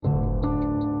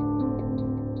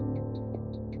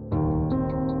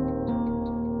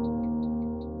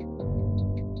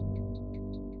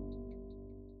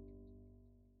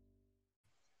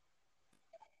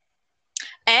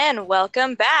And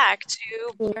welcome back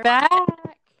to We're back.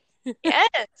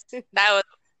 Yes, that was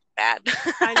bad.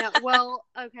 I know. Well,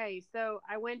 okay, so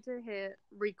I went to hit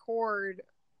record.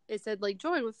 It said like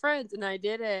join with friends, and I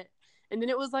did it. And then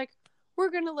it was like,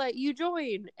 we're gonna let you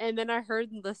join. And then I heard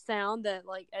the sound that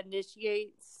like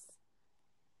initiates.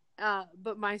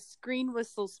 But my screen was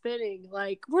still spinning.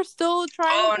 Like, we're still trying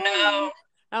Oh to join no. you.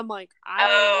 I'm like, I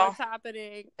don't know what's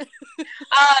happening.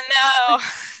 Oh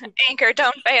no. Anchor,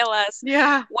 don't fail us.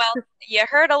 Yeah. Well, you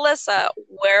heard Alyssa.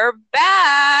 We're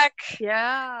back.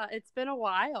 Yeah, it's been a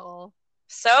while.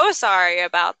 So sorry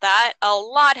about that. A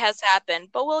lot has happened,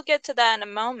 but we'll get to that in a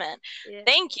moment.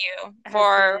 Thank you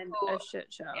for a shit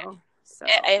show. So.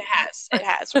 It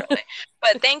has really.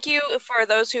 But thank you for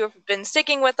those who have been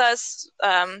sticking with us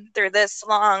through this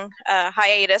long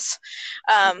hiatus.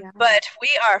 But we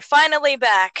are finally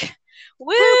back.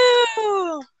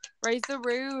 Woo! Raise the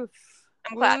roof.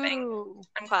 I'm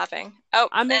clapping. Oh,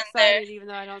 I'm excited, even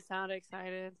though I don't sound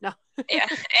excited. No. Yeah,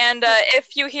 and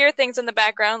if you hear things in the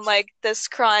background like this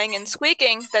crying and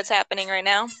squeaking that's happening right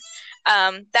now,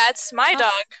 that's my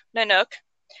dog, Nanook.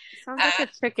 Sounds like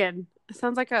a chicken. It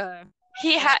sounds like a...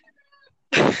 He had...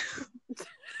 Ignore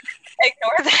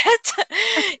that.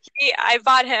 I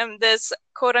bought him this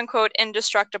quote-unquote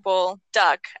indestructible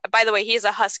duck. By the way, he's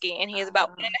a husky, and he's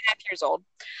about 1.5 years old.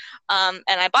 And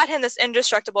I bought him this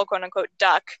indestructible quote-unquote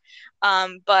duck.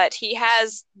 But he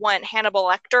has one Hannibal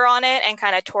Lecter on it and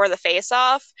kind of tore the face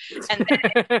off. And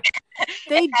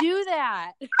they do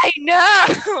that. I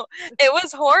know. It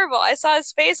was horrible. I saw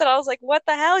his face and I was like, what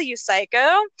the hell, you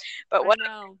psycho? But what?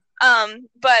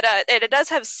 But it does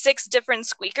have 6 different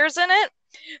squeakers in it.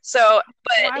 So,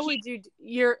 but why would you?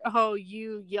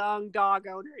 You young dog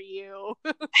owner, you.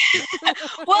 Well,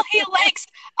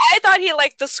 I thought he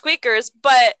liked the squeakers,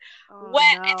 but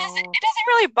it doesn't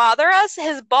really bother us.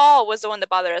 His ball was the one that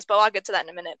bothered us, but I'll get to that in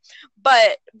a minute.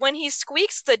 But when he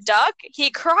squeaks the duck, he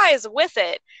cries with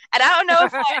it, and I don't know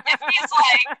if he's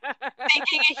like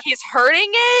thinking he's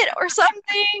hurting it or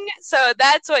something. So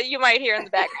that's what you might hear in the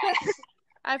background.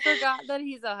 I forgot that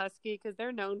he's a husky because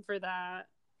they're known for that.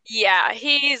 Yeah,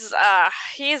 he's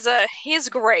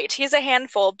great. He's a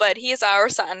handful, but he's our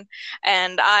son.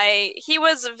 And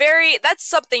that's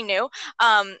something new.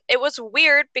 It was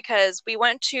weird because we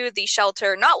went to the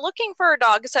shelter not looking for a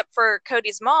dog except for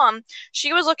Cody's mom.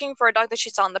 She was looking for a dog that she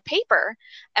saw in the paper.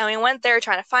 And we went there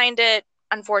trying to find it.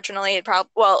 Unfortunately,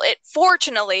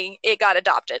 fortunately it got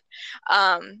adopted.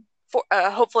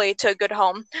 Hopefully to a good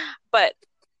home. But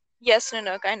yes,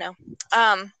 Nanook, I know.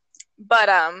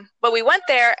 But we went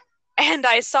there and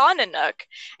I saw Nanook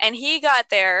and he got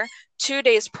there 2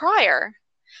 days prior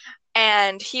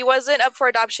and he wasn't up for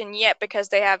adoption yet because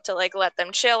they have to like let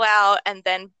them chill out and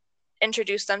then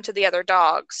introduce them to the other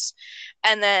dogs.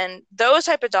 And then those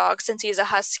type of dogs, since he's a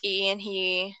husky and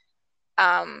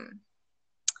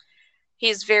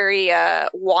he's very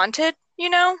wanted,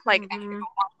 like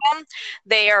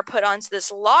they are put onto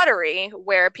this lottery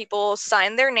where people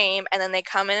sign their name and then they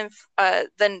come in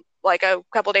then like a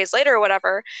couple days later or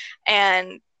whatever,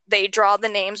 and they draw the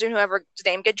names and whoever's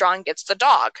name gets drawn gets the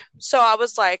dog. So I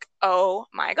was like, oh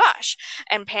my gosh.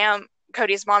 And Pam,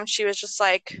 Cody's mom, she was just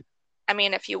like, I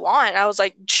mean, if you want. I was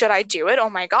like, should I do it?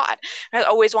 Oh my God. I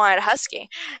always wanted a husky.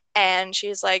 And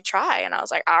she's like, try. And I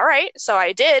was like, all right. So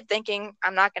I did, thinking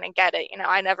I'm not going to get it.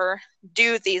 I never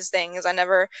do these things. I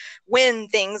never win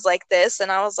things like this.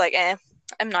 And I was like,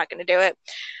 I'm not going to do it.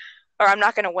 Or I'm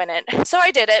not going to win it. So I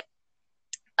did it.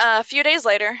 A few days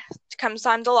later, comes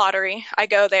time to lottery. I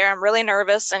go there. I'm really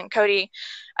nervous. And Cody,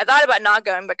 I thought about not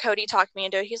going, but Cody talked me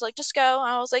into it. He's like, just go.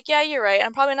 And I was like, yeah, you're right.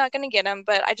 I'm probably not going to get him,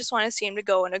 but I just want to see him to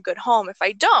go in a good home if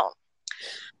I don't.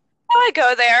 So I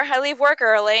go there. I leave work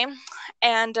early.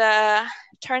 And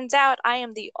turns out I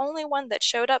am the only one that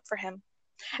showed up for him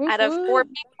out of 4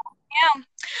 people. Yeah.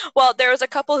 Well, there was a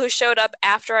couple who showed up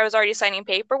after I was already signing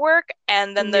paperwork.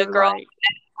 And then the girl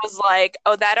was like,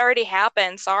 oh, that already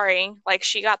happened, sorry, like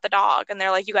she got the dog. And they're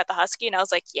like, you got the husky? And I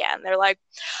was like, yeah. And they're like,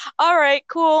 all right,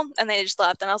 cool. And they just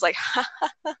left. And I was like,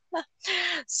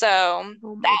 so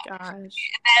oh my gosh.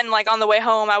 And like on the way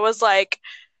home I was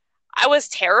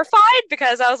terrified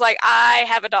because I was like, I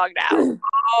have a dog now.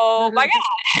 Oh my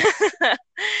God.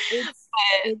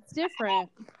 It's different.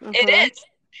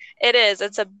 It is.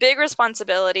 It's a big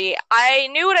responsibility. I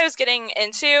knew what I was getting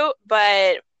into,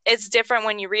 but it's different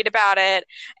when you read about it.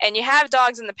 And you have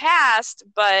dogs in the past,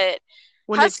 but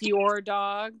when it's your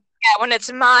dog? Yeah, when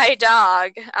it's my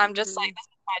dog, I'm just like, this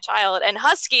is my child. And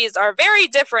huskies are very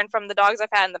different from the dogs I've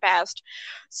had in the past.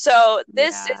 So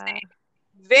this is a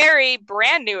very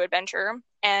brand new adventure.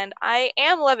 and I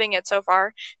am loving it so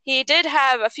far. He did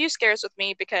have a few scares with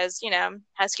me because,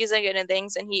 huskies are good and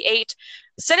things, and he ate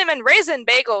cinnamon raisin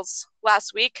bagels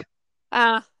last week.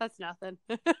 That's nothing.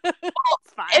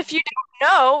 It's fine. If you don't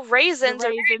know, raisins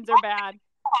are bad.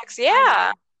 Dogs.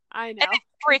 Yeah. I know. And it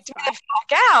freaked me the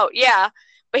fuck out. Yeah.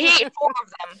 But he ate 4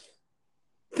 of them.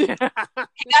 He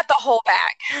got the whole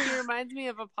bag. He reminds me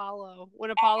of Apollo.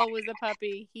 When Apollo was a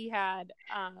puppy, he got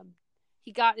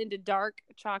into dark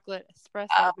chocolate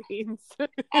espresso beans.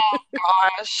 Oh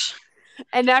gosh.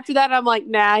 And after that, I'm like,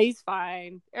 nah, he's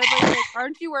fine. Everybody's like,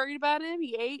 aren't you worried about him?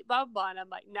 He ate blah blah. And I'm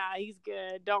like, nah, he's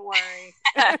good. Don't worry.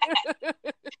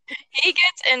 He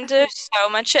gets into so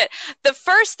much shit. The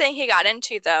first thing he got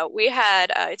into, though, we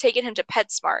had taken him to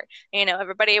PetSmart.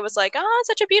 Everybody was like, oh,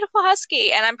 such a beautiful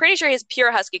husky. And I'm pretty sure he's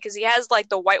pure husky because he has, like,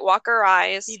 the White Walker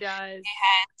eyes. He does. He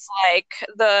has, like,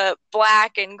 the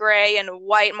black and gray and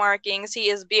white markings. He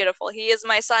is beautiful. He is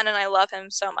my son, and I love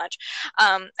him so much.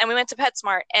 And we went to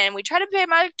PetSmart, and we tried to pay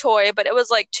him a toy, but it was,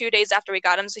 like, 2 days after we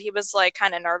got him, so he was, like,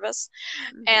 kind of nervous.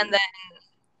 Mm-hmm. And then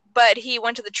but he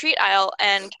went to the treat aisle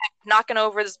and kept knocking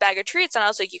over this bag of treats. And I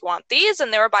was like, you want these?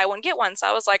 And they were buy one, get one. So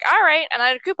I was like, all right. And I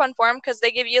had a coupon for him because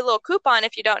they give you a little coupon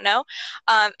if you don't know.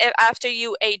 After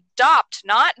you adopt,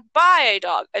 not buy a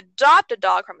dog, adopt a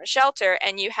dog from a shelter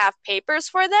and you have papers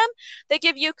for them, they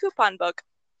give you a coupon book.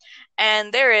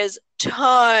 And there is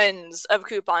tons of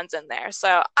coupons in there.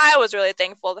 So I was really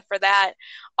thankful for that.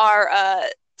 Our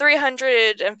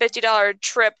 $350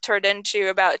 trip turned into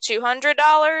about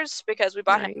 $200 because we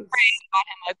bought him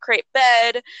a crate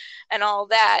bed and all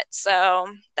that. So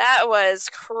that was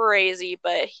crazy,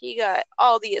 but he got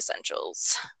all the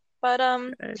essentials. But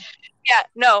the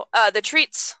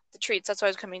treats. That's what I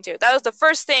was coming to. That was the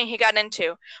first thing he got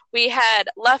into. We had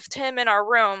left him in our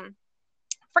room.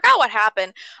 Forgot what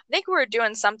happened. I think we were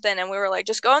doing something and we were like,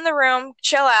 just go in the room,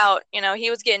 chill out.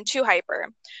 He was getting too hyper.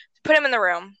 Put him in the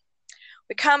room.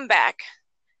 We come back.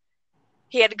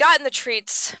 He had gotten the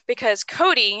treats because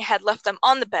Cody had left them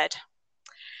on the bed.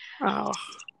 Oh.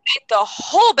 He ate the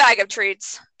whole bag of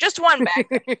treats. Just one bag.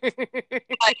 But he did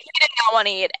not want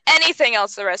to eat anything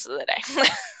else the rest of the day.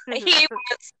 He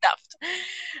was stuffed.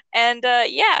 And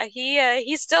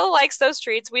he still likes those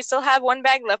treats. We still have one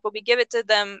bag left, but we give it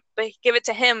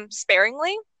to him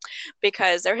sparingly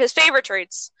because they're his favorite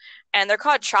treats. And they're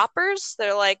called choppers.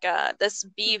 They're like this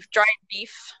dried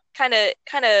beef kind of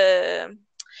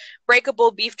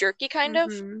breakable beef jerky kind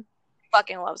of.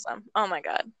 Fucking loves them. Oh my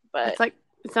god. But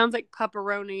it sounds like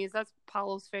pepperonis. That's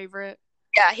Paulo's favorite.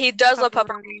 Yeah, he does love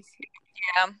pepperonis.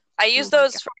 Yeah. I use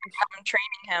those for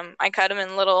training him. I cut him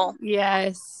in little.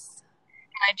 Yes.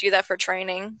 I do that for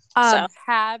training.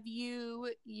 Have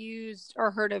you used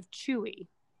or heard of Chewy?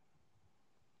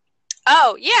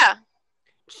 Oh, yeah.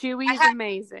 Chewy is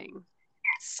amazing.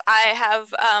 I have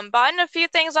bought a few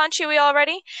things on Chewy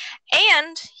already,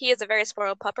 and he is a very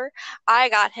spoiled pupper. I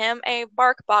got him a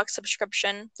BarkBox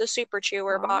subscription, the Super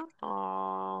Chewer box.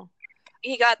 Aww.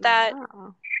 He got that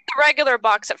the regular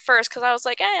box at first because I was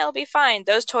like, it'll be fine.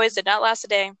 Those toys did not last a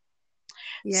day.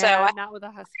 Yeah, so not with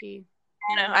a husky.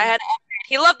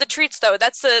 He loved the treats though.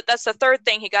 That's the third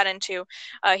thing he got into.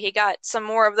 He got some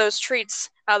more of those treats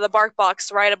out of the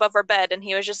BarkBox right above our bed, and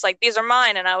he was just like, "These are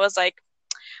mine," and I was like,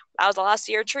 that was the last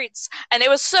of your treats. And it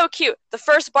was so cute. The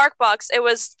first BarkBox, it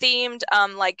was themed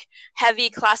like heavy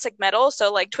classic metal, so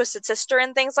like Twisted Sister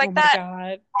and things like that. Oh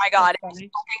my god. It was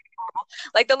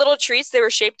like the little treats, they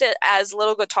were shaped as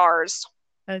little guitars.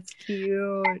 That's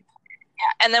cute. Yeah.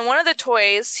 And then one of the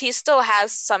toys he still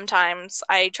has sometimes.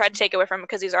 I tried to take it away from him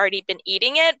because he's already been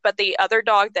eating it, but the other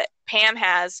dog that Pam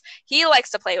has, he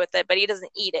likes to play with it, but he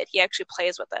doesn't eat it. He actually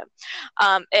plays with it.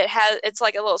 It's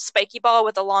like a little spiky ball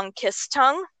with a long kiss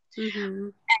tongue. Mm-hmm.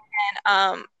 And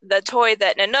then the toy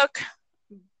that Nanook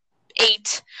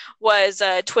ate was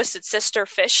a Twisted Sister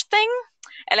fish thing,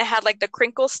 and it had like the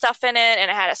crinkle stuff in it,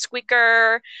 and it had a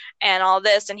squeaker and all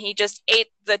this, and he just ate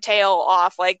the tail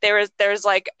off. Like there's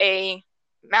like a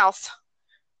mouth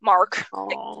mark.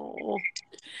 Oh,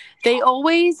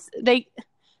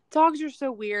 dogs are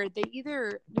so weird. They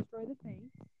either destroy the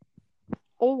face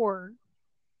or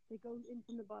they go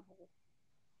into the butthole.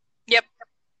 Yep.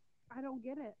 I don't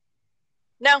get it.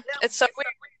 No, it's so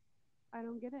weird. I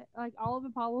don't get it. Like all of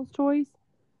Apollo's toys,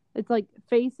 it's like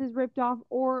face is ripped off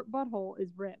or butthole is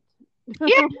ripped.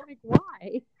 Yeah. I'm like,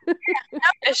 why? I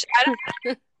don't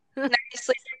know.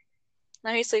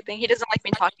 Now he's sleeping. He doesn't like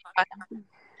me talking about him.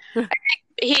 I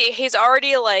think he's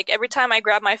already like, every time I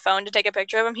grab my phone to take a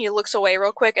picture of him, he looks away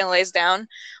real quick and lays down.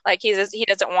 Like he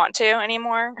doesn't want to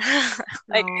anymore.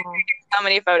 Like how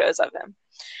many photos of him.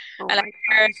 Oh and I my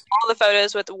share gosh. all the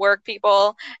photos with work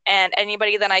people and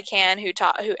anybody that I can who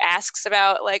asks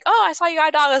about like, oh, I saw you got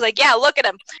a dog. I was like, yeah, look at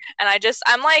him. And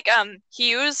I'm like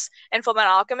Hughes in Fullmetal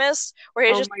Alchemist, where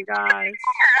he's Oh just my gosh.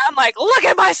 I'm like, look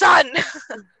at my son.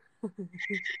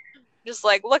 Just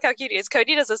like, look how cute he is.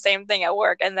 Cody does the same thing at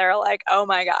work, and they're like, oh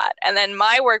my god. And then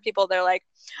my work people, they're like,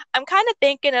 I'm kind of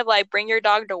thinking of like bring your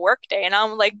dog to work day, and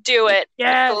I'm like, do it.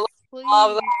 Yes,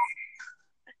 please.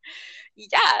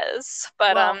 Yes,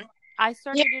 but Well, I yeah.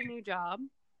 started a new job.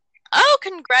 Oh,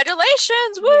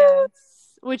 congratulations! Woo!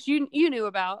 Yes, which you knew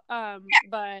about.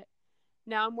 But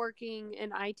now I'm working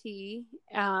in IT.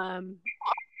 I'm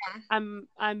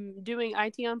doing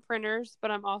IT on printers,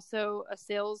 but I'm also a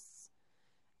sales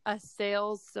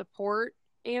support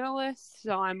analyst.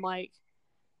 So I'm like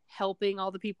helping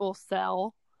all the people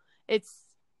sell. It's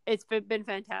been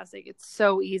fantastic. It's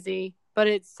so easy, but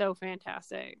it's so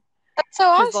fantastic. That's so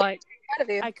awesome. Like, Proud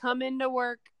of you. I come into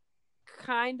work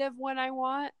kind of when I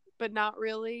want, but not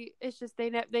really. It's just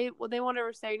they won't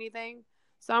ever say anything.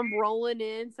 So I'm rolling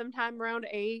in sometime around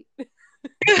 8.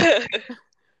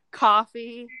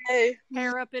 Coffee,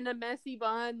 hair up in a messy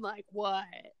bun, like what?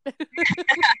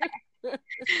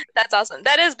 That's awesome.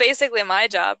 That is basically my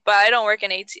job, but I don't work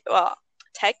in IT. Well,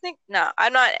 no,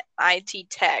 I'm not IT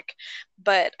tech,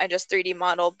 but I just 3D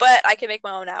model. But I can make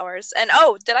my own hours. And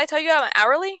oh, did I tell you I'm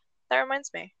hourly? That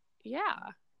reminds me.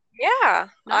 Yeah. Yeah,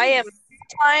 Nice. I am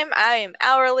time. I am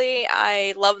hourly.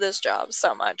 I love this job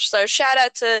so much. So shout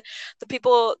out to the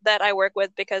people that I work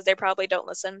with because they probably don't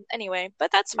listen anyway,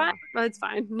 but that's fine. No, it's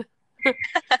fine.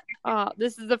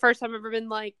 This is the first time I've ever been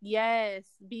like, yes,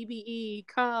 BBE,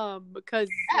 come, because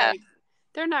like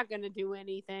they're not gonna do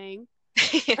anything.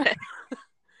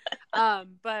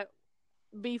 But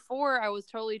before I was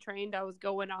totally trained, I was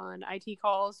going on IT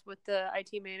calls with the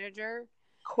IT manager.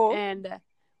 Cool. And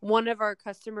one of our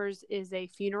customers is a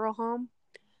funeral home.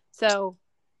 So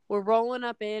we're rolling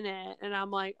up in it, and I'm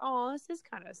like, oh, this is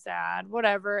kind of sad,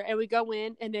 whatever. And we go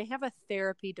in, and they have a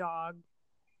therapy dog.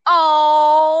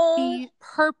 Oh. He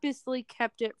purposely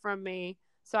kept it from me.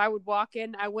 So I would walk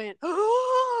in, I went,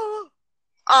 oh.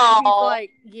 And he's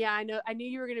like, yeah, I know. I knew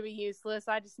you were going to be useless.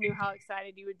 I just knew how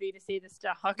excited you would be to see this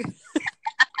dog.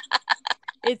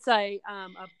 It's a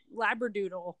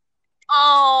Labradoodle.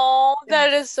 Oh,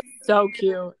 that is so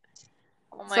cute. Oh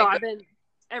my God. I've been,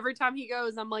 every time he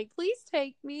goes, I'm like, please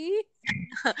take me.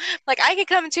 Like, I could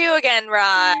come too again,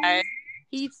 right?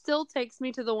 He still takes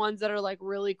me to the ones that are like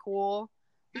really cool.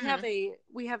 We have a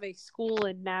school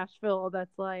in Nashville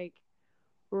that's like,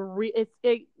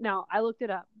 no, I looked it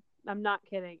up. I'm not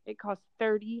kidding. It costs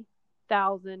 $30,000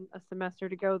 a semester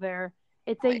to go there.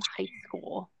 It's a high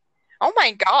school. Oh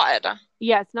my God.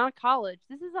 Yeah, it's not a college.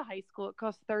 This is a high school. It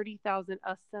costs $30,000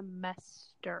 a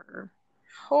semester.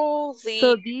 Holy.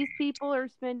 So these people are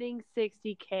spending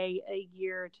 $60K a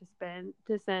year to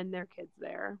send their kids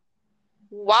there.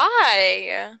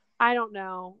 Why? I don't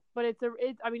know, but it's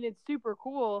super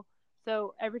cool.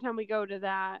 So every time we go to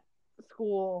that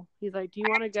school, he's like, "Do you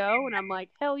want to go?" And I'm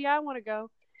like, "Hell yeah, I want to go."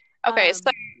 Okay,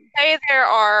 so say there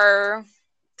are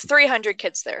 300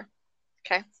 kids there.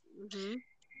 Okay. Mm-hmm.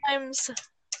 Times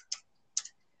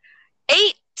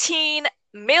 $18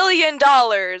 million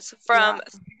from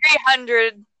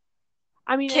 300.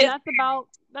 I mean, kids. And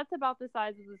that's about the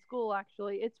size of the school.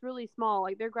 Actually, it's really small.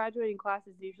 Like their graduating class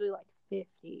is usually like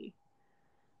 50.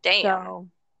 Damn. So,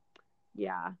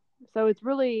 yeah. So it's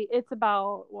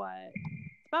about what?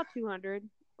 It's about 200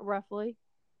 roughly.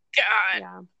 God.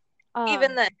 Yeah.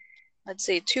 Even then, let's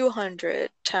see, 200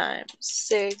 times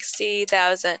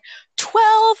 60,000,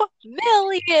 12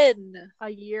 million a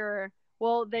year.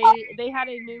 Well, they had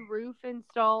a new roof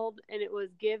installed, and it was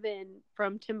given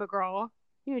from Tim McGraw.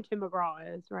 You know who Tim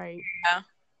McGraw is, right? Yeah.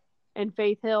 And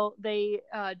Faith Hill, they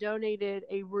donated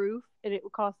a roof, and it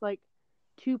would cost like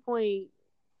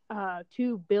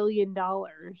 $2.2 billion.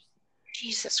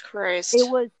 Jesus Christ! It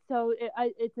was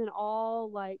it's an all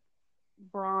like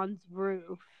bronze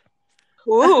roof.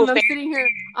 Ooh, I'm sitting here.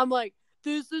 I'm like,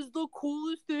 this is the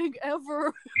coolest thing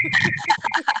ever.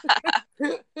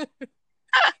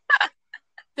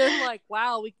 They're like,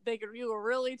 wow, you can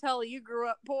really tell you grew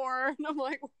up poor. And I'm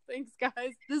like, well, thanks,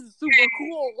 guys. This is super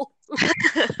cool.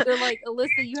 They're like,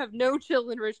 Alyssa, you have no chill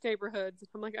in rich neighborhoods.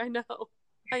 I'm like, I know.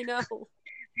 Okay,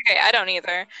 I don't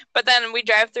either. But then we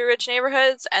drive through rich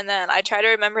neighborhoods, and then I try to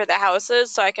remember the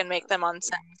houses so I can make them on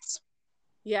sense.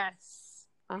 Yes.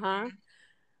 Uh-huh.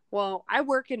 Well, I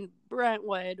work in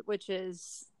Brentwood, which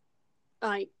is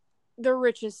like the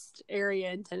richest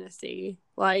area in Tennessee.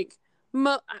 Like,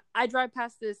 I drive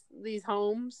past these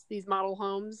model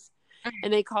homes,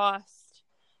 and they cost.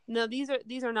 No, these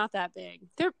are not that big.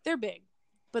 They're big,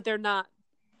 but they're not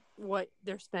what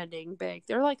they're spending big.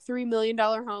 They're like $3 million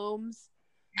homes.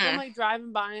 And I'm like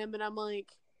driving by them and I'm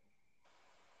like,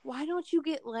 why don't you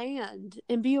get land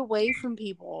and be away from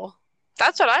people?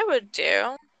 That's what I would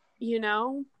do. You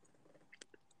know?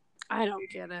 I don't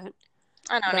get it.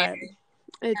 I don't But either.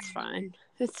 it's fine.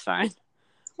 It's fine.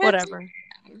 Whatever.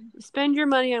 Spend your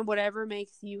money on whatever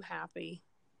makes you happy.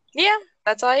 Yeah,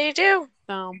 that's all you do.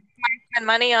 So Spend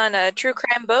money on true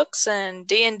crime books and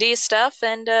D&D stuff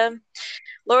and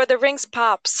Lord of the Rings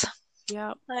pops.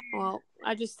 yeah. Well,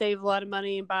 I just save a lot of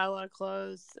money and buy a lot of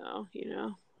clothes, so you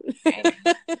know. Whatever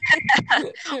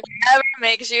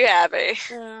makes you happy.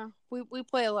 Yeah, we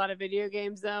play a lot of video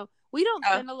games though. We don't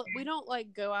we don't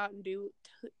like go out and do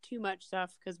too much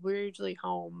stuff because we're usually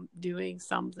home doing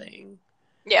something.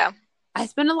 Yeah, I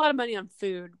spend a lot of money on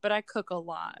food, but I cook a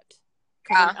lot.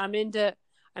 I'm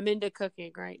into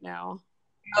cooking right now.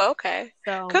 Oh, okay.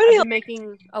 So Cody, I'm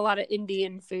making a lot of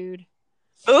Indian food.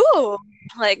 Ooh,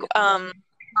 like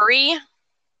curry.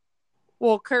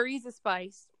 Well, curry's a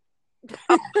spice.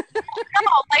 No,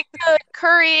 like the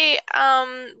curry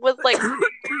with like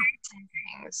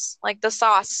things, like the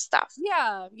sauce stuff.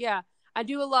 Yeah. I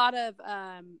do a lot of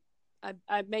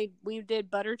we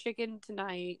did butter chicken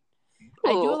tonight. Ooh.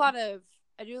 I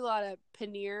do a lot of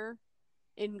paneer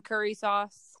in curry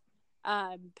sauce.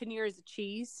 Paneer is a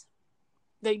cheese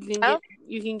that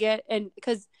you can get and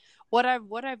because what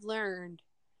I've learned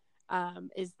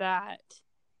is that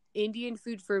Indian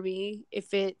food for me,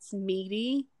 if it's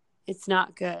meaty, it's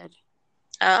not good.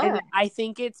 Oh. And I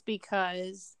think it's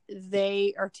because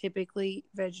they are typically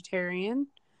vegetarian.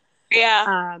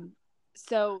 Yeah.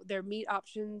 So their meat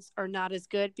options are not as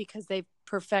good because they've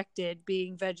perfected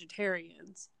being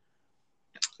vegetarians.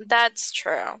 That's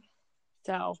true.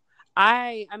 So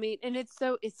I mean, and it's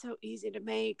so easy to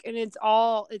make, and it's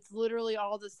literally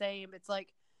all the same. It's like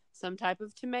some type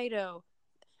of tomato,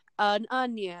 an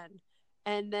onion,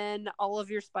 and then all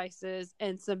of your spices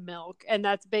and some milk, and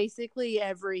that's basically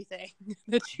everything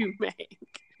that you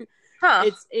make. Huh.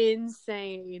 It's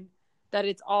insane that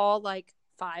it's all like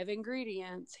 5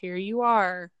 ingredients. Here you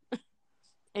are,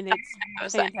 and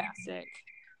it's fantastic.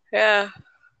 Yeah.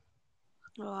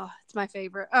 Oh, it's my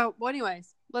favorite. Oh, well,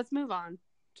 anyways, let's move on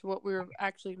to what we were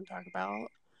actually going to talk about.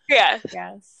 Yes.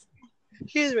 Yes.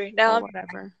 Excuse me. Now,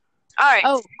 whatever. All right.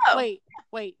 Oh,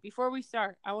 wait. Before we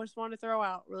start, I just want to throw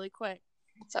out really quick.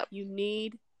 What's up? You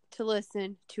need to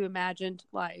listen to Imagined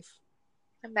Life.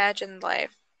 Imagined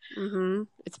Life. Mm-hmm.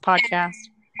 It's a podcast.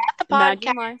 The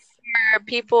Imagined podcast Life. where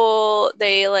people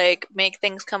they like make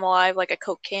things come alive, like a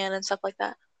Coke can and stuff like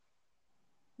that.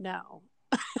 No.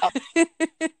 Oh.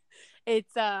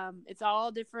 It's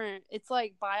all different. It's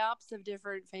like biops of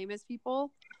different famous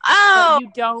people. Oh, but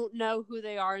you don't know who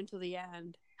they are until the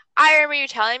end. I remember you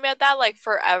telling me about that like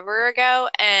forever ago,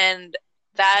 and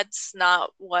that's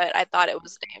not what I thought it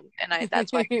was named, and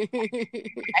that's why I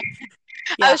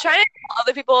was trying to tell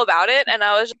other people about it, and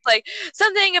I was just like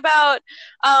something about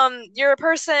you're a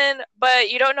person, but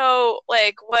you don't know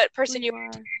like what person you are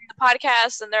in the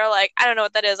podcast, and they're like, I don't know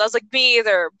what that is. I was like, me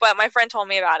either, but my friend told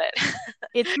me about it.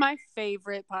 It's my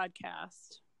favorite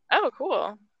podcast. Oh,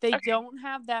 cool. They don't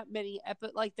have that many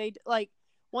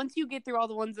once you get through all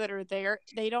the ones that are there,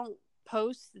 they don't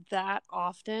post that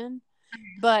often.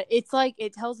 But it's like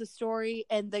it tells a story,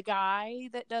 and the guy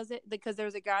that does it, because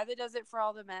there's a guy that does it for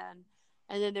all the men,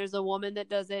 and then there's a woman that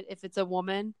does it if it's a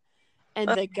woman, and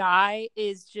the guy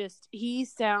is just, he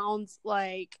sounds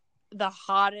like the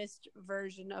hottest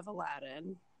version of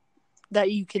Aladdin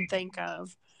that you can think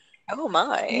of. Oh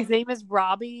my. His name is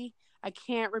Robbie. I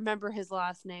can't remember his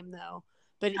last name though,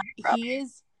 but he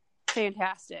is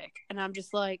fantastic, and I'm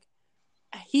just like,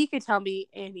 he could tell me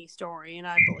any story and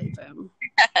I believe him.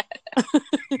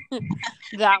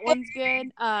 That one's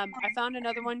good. I found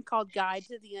another one called Guide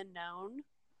to the Unknown.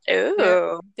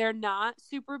 Ooh. They're not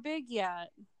super big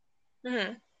yet.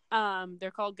 Mm-hmm.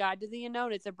 They're called Guide to the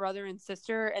Unknown. It's a brother and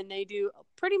sister, and they do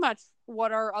pretty much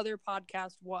what our other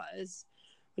podcast was,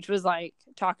 which was like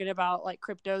talking about like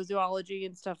cryptozoology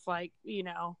and stuff like,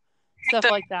 stuff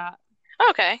like that.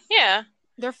 Okay, yeah.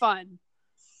 They're fun.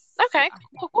 Okay,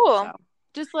 cool. So,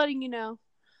 just letting you know,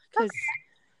 because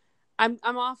I'm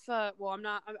off. I'm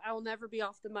not. I will never be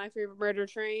off the My Favorite Murder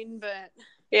train, but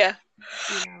yeah,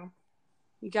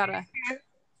 you gotta.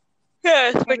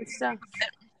 Yeah, stuff.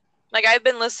 Like I've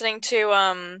been listening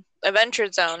to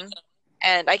Adventure Zone,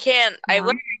 and I can't. I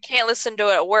literally can't listen to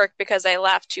it at work because I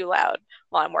laugh too loud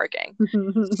while I'm working. I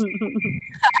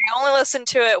only listen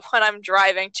to it when I'm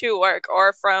driving to work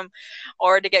or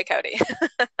to get Cody.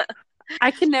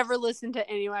 I can never listen to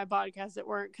any of my podcasts at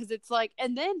work because it's like,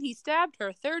 and then he stabbed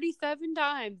her 37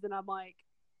 times, and I'm like,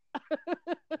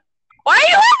 Why are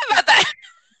you laughing about that?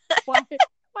 Why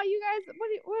you guys? Why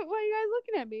are you guys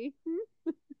looking at me?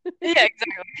 Yeah,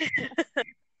 exactly.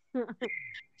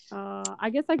 I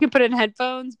guess I could put in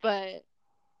headphones, but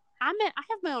I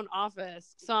have my own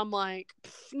office, so I'm like,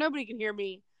 nobody can hear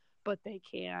me, but they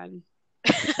can.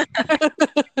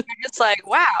 It's like,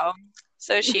 wow.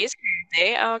 So she's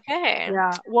crazy. Okay.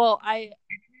 Yeah. Well, I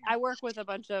work with a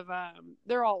bunch of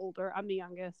they're all older. I'm the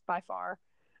youngest by far.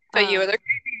 But you were the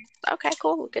okay,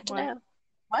 cool. Good to know.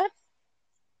 What?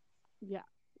 Yeah.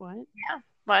 What? Yeah.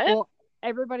 What? Well,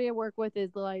 everybody I work with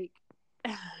is like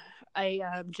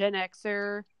a Gen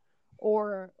Xer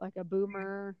or like a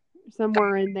boomer,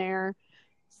 somewhere in there.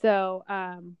 So,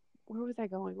 where was I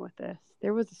going with this?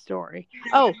 There was a story.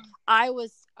 Oh, I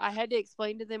had to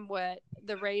explain to them what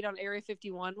the raid on Area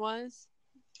 51 was.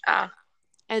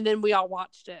 And then we all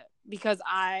watched it because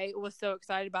I was so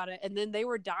excited about it. And then they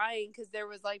were dying because there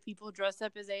was like people dressed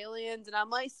up as aliens, and I'm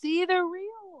like, see, they're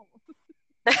real.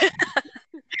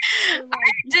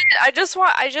 I just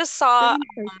saw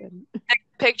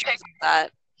pictures of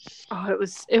that. Oh,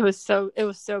 it was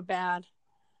so bad.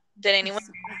 Did anyone?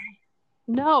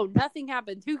 No, nothing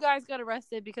happened. 2 guys got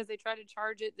arrested because they tried to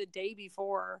charge it the day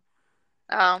before.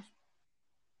 Oh.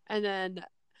 And then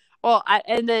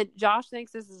Josh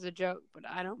thinks this is a joke, but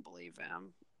I don't believe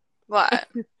him. What?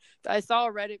 I saw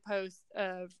a Reddit post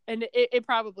of, and it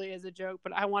probably is a joke,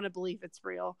 but I want to believe it's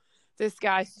real. This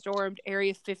guy stormed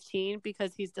Area 15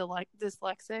 because he's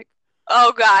dyslexic.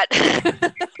 Oh, God.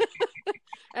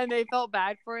 And they felt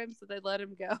bad for him, so they let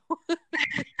him go.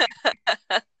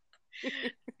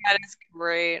 That is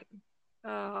great.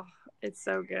 Oh, it's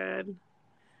so good.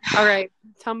 All right,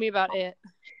 tell me about it.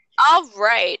 All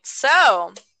right,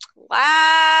 so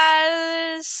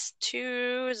last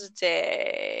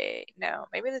Tuesday, no,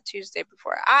 maybe the Tuesday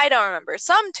before, I don't remember,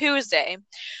 some Tuesday,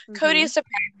 Cody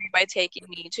surprised me by taking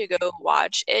me to go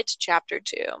watch It Chapter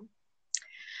 2.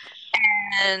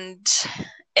 And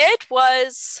it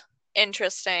was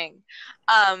interesting.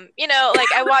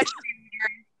 Like I watched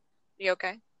You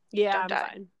okay? Yeah, I'm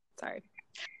fine. Sorry.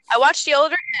 I watched the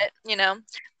older It,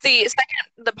 the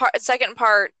second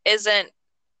part isn't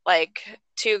like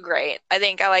too great. I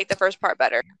think I like the first part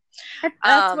better.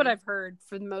 That's what I've heard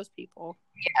from most people.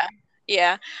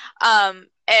 Yeah. And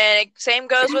same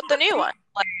goes with the new one.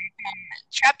 Like,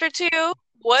 Chapter 2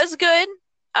 was good.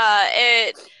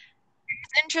 It's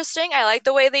interesting. I like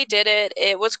the way they did it.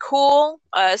 It was cool.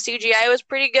 CGI was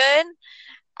pretty good.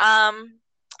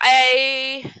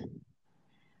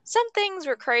 Some things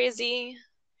were crazy.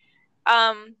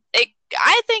 I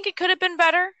think it could have been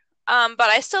better.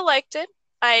 But I still liked it.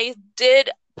 I did,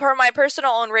 per my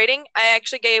personal own rating, I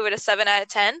actually gave it a 7 out of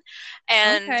 10.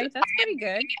 And okay, that's pretty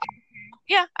good.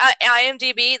 Yeah,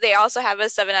 IMDb, they also have a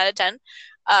 7 out of 10.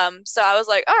 So I was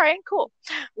like, all right, cool.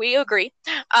 We agree.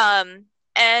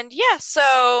 And yeah,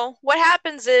 so what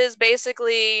happens is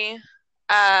basically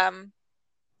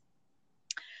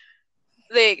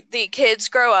the kids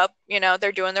grow up,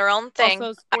 they're doing their own thing.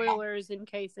 Also, spoilers in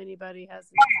case anybody hasn't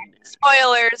seen it.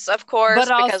 Spoilers, of course. But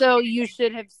also, you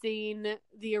should have seen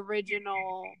the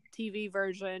original TV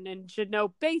version and should know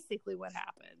basically what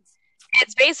happens.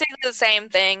 It's basically the same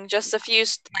thing, just a few,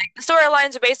 the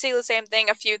storylines are basically the same thing.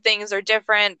 A few things are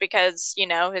different because,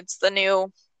 it's the new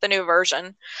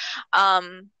version.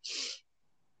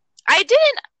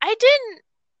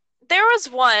 There was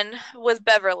one with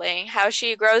Beverly, how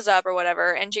she grows up or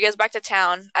whatever, and she goes back to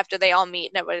town after they all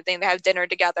meet and everything. They have dinner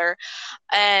together,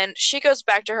 and she goes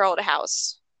back to her old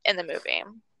house in the movie.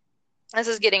 This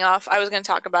is getting off. I was going to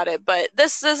talk about it, but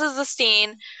this is the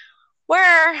scene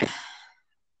where I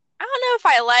don't know if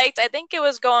I liked. I think it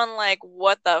was going like,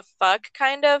 what the fuck,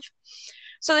 kind of.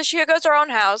 So she goes to her own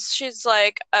house. She's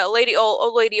like, old lady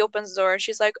opens the door, and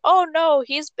she's like, oh no,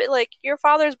 he's been like, your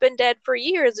father's been dead for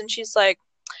years. And she's like,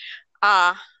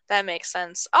 that makes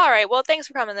sense. All right, well, thanks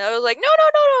for coming. I was like, no,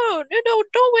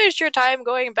 don't waste your time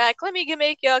going back. Let me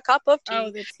make you a cup of tea. Oh,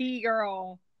 the tea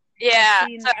girl. Yeah.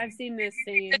 I've seen this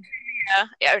scene.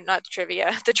 Yeah, not the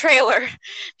trivia. The trailer.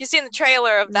 You've seen the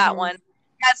trailer of that one.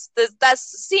 That's the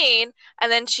scene,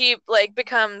 and then she like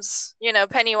becomes,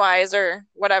 Pennywise or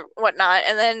whatnot,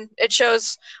 and then it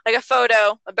shows like a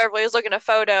photo. Beverly is looking at a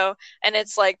photo, and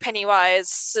it's like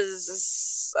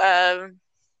Pennywise's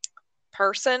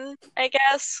person, I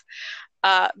guess.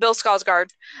 Bill Skarsgård.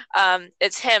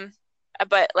 It's him,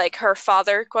 but like her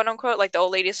father, quote unquote, like the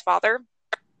old lady's father.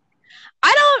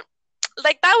 I don't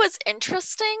like that was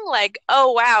interesting. Like,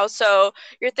 oh wow, so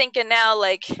you're thinking now,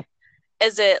 like,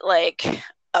 is it like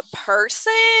a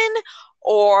person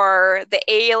or the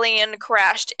alien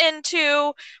crashed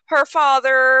into her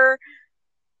father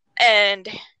and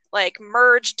like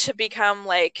merged to become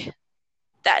like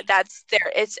that's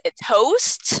their it's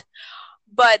host,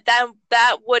 but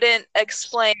that wouldn't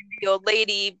explain the old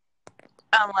lady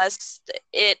unless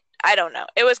I don't know.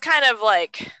 It was kind of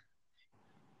like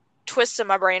twisting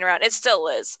my brain around. It still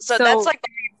is. So that's like the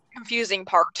confusing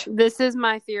part. This is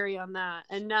my theory on that.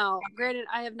 And no, granted,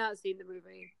 I have not seen the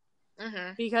movie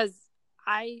because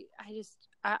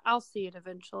I'll see it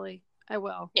eventually. I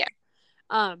will. Yeah.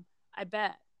 I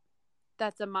bet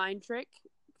that's a mind trick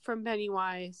from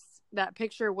Pennywise. That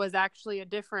picture was actually a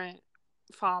different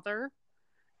father.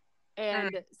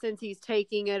 And since he's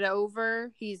taking it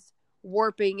over, he's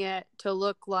warping it to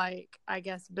look like, I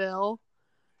guess, Bill.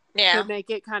 Yeah. To make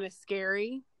it kind of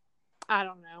scary. I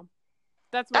don't know.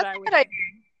 That's what I would think.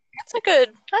 That's a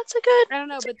good. I don't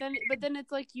know, but then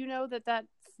it's like, you know, that's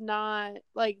not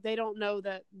like, they don't know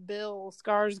that Bill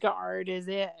Skarsgård is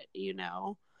it, you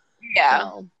know. Yeah.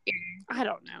 So, I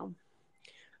don't know.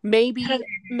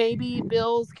 Maybe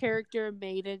Bill's character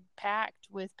made a pact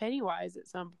with Pennywise at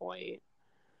some point.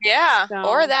 Yeah, so,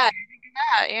 or that.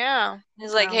 Yeah.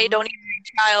 He's like, hey, don't eat my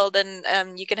child,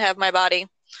 and you can have my body.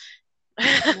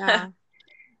 Yeah.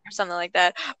 Or something like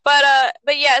that. But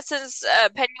yeah, since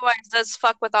Pennywise does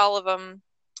fuck with all of them,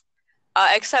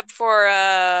 except for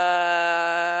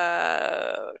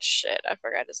shit, I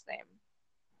forgot his name.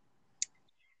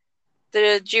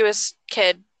 The Jewish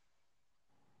kid.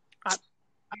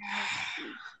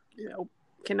 Nope,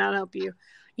 cannot help you.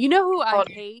 You know who I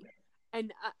hate,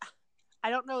 and I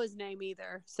don't know his name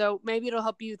either. So maybe it'll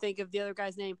help you think of the other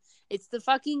guy's name. It's the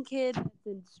fucking kid that's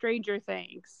in Stranger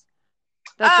Things.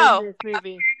 That's in this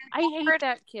movie. I hate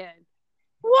that kid.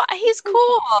 What? He's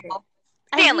cool.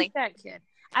 Stanley. I hate that kid.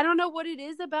 I don't know what it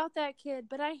is about that kid,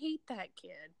 but I hate that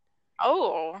kid.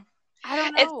 Oh. I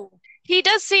don't know. He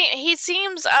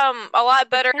seems a lot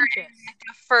better.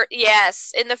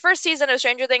 Yes, in the first season of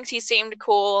Stranger Things, he seemed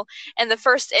cool. In the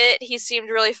first It, he seemed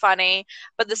really funny.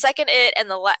 But the second It and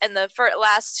the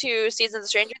last two seasons of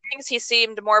Stranger Things, he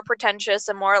seemed more pretentious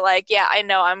and more like, yeah, I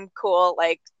know I'm cool.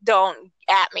 Like, don't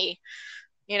at me,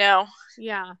 you know?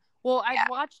 Yeah. Well, I've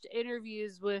watched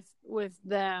interviews with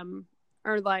them,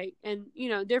 or like, and you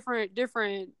know, different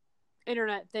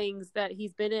internet things that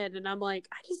he's been in, and I'm like,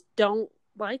 I just don't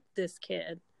like this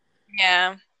kid.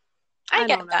 Yeah. I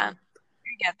get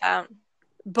that.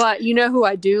 But you know who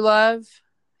I do love?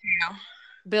 Yeah.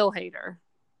 Bill Hader.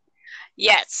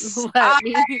 Yes. I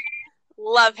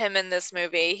love him in this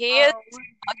movie. He is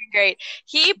fucking great.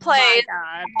 He plays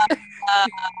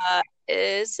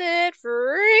is it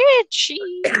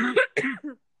Richie?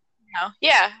 No.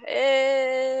 Yeah.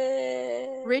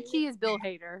 Richie is Bill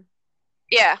Hader.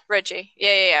 Yeah, Richie.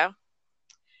 Yeah.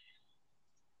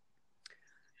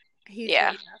 He's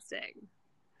fantastic.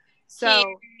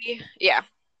 So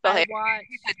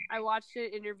I watched an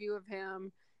interview of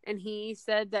him, and he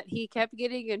said that he kept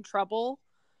getting in trouble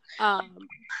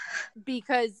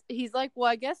because he's like,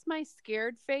 well, I guess my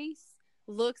scared face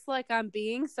looks like I'm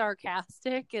being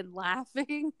sarcastic and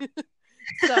laughing.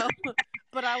 So,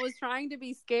 but I was trying to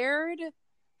be scared,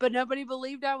 but nobody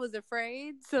believed I was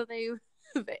afraid. So they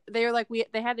were like,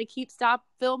 they had to stop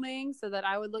filming so that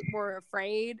I would look more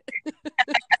afraid.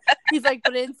 He's like,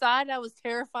 but inside I was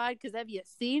terrified because have you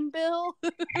seen Bill?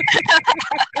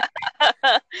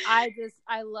 I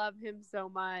love him so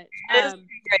much.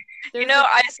 You know,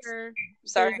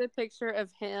 there's a picture of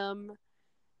him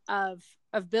of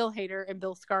Bill Hader and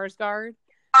Bill Skarsgård.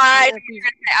 I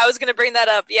was gonna bring that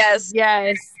up. Yes,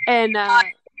 and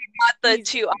the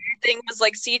two thing was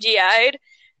like CGI'd.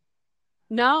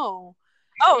 No.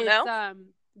 Oh no.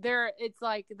 It's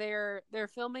like they're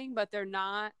filming, but they're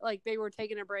not. Like, they were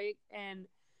taking a break, and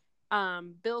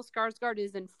Bill Skarsgård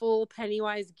is in full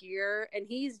Pennywise gear, and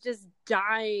he's just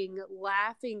dying,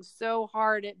 laughing so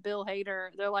hard at Bill Hader.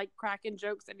 They're like cracking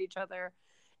jokes at each other.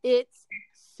 It's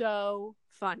so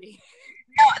funny.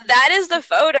 No, that is the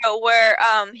photo where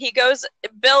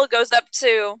Bill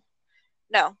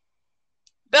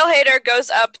Hader goes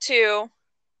up to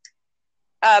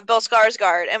Bill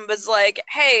Skarsgård and was like,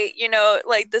 hey, you know,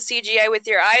 like the CGI with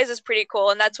your eyes is pretty cool.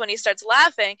 And that's when he starts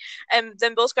laughing. And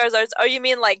then Bill Skarsgård's, oh, you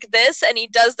mean like this? And he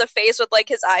does the face with like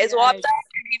his eyes whopped up.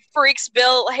 And he freaks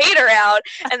Bill Hader out.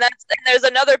 And there's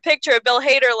another picture of Bill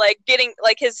Hader like getting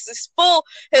like his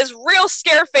real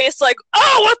scare face, like,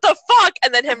 oh, what the fuck?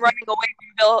 And then him running away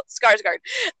from Bill Skarsgård.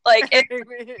 Like, it's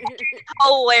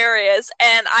hilarious.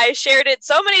 And I shared it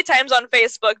so many times on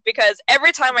Facebook because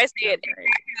every time I see it cracks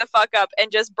me the fuck up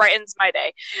and just brightens my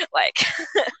day. Like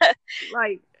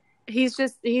He's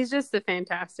just a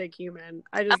fantastic human.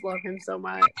 I just love him so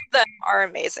much. Them are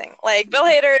amazing. Like Bill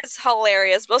Hader is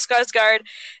hilarious. Bill Skarsgård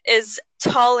is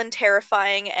tall and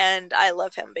terrifying, and I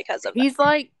love him because of that. He's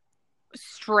like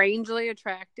strangely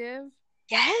attractive.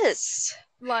 Yes.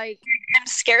 Like I'm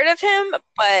scared of him,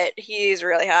 but he's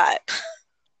really hot.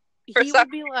 he would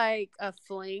be like a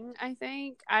fling, I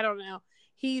think. I don't know.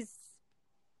 He's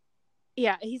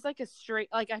like a straight,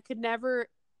 like I could never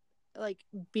like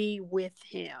be with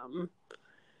him.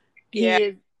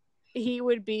 Yeah. He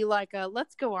would be like a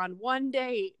let's go on one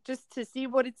date just to see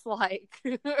what it's like.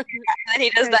 And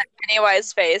he does that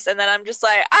Pennywise face, and then I'm just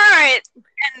like, all right,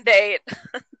 end date.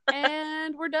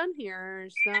 And we're done here.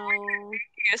 So thank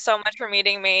you so much for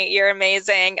meeting me. You're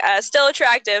amazing. Still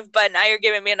attractive, but now you're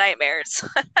giving me nightmares.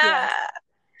 yeah.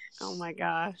 Oh my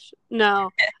gosh. No.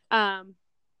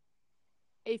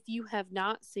 If you have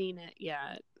not seen it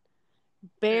yet,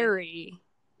 Barry,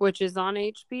 which is on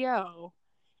HBO,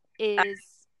 is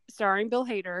starring Bill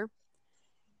Hader.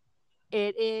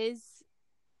 It is,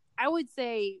 I would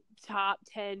say, top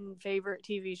 10 favorite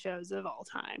TV shows of all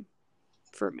time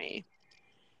for me.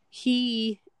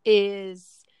 He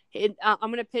is, I'm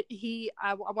going to pitch,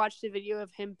 I watched a video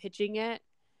of him pitching it.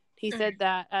 He said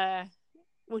that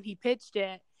when he pitched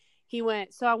it, he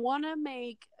went, so I want to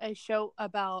make a show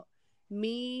about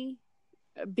me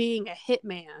being a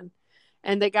hitman.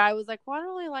 And the guy was like, well, I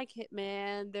don't really like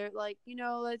Hitman. They're like,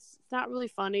 it's not really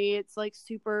funny. It's like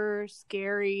super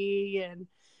scary and,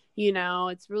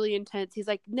 it's really intense. He's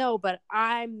like, no, but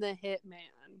I'm the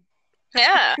Hitman.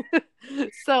 Yeah.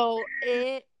 So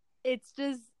it's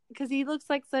just because he looks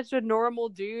like such a normal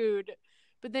dude.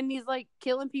 But then he's like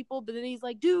killing people. But then he's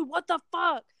like, dude, what the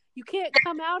fuck? You can't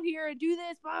come out here and do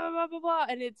this, blah, blah, blah, blah, blah.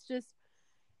 And it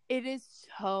is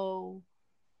so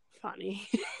funny.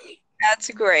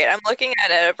 That's great. I'm looking at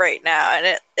it right now,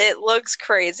 and it looks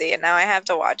crazy, and now I have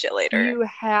to watch it later. You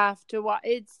have to watch.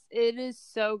 It is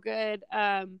so good.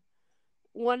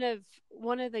 One of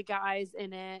the guys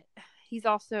in it, he's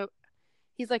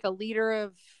like a leader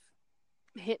of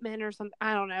hitmen or something.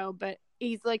 I don't know, but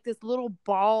he's like this little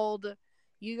bald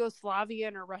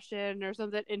Yugoslavian or Russian or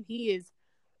something, and he is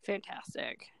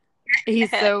fantastic.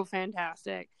 He's so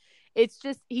fantastic. It's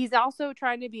just he's also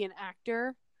trying to be an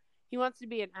actor. He wants to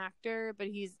be an actor, but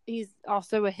he's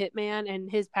also a hitman, and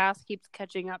his past keeps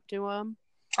catching up to him.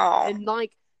 Oh. In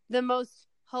like the most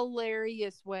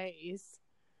hilarious ways.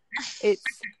 It's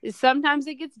sometimes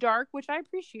it gets dark, which I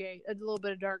appreciate, a little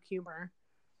bit of dark humor.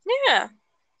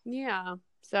 Yeah.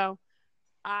 So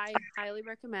I highly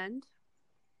recommend.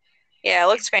 Yeah, it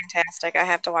looks fantastic. I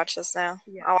have to watch this now.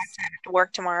 Yes. I'll watch it after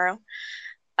work tomorrow.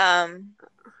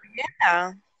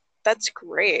 Yeah, that's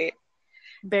great.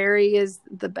 Barry is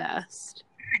the best.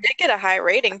 I did get a high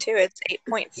rating too. It's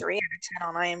 8.3 out of 10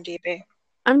 on IMDb.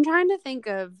 I'm trying to think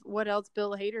of what else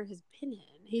Bill Hader has been in.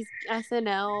 He's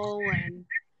SNL and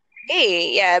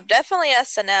Hey, yeah, definitely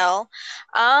SNL.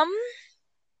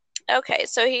 Okay,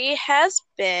 so he has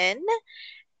been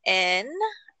in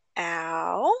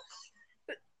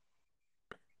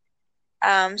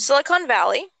Silicon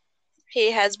Valley.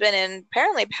 He has been in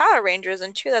apparently Power Rangers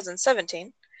in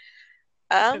 2017.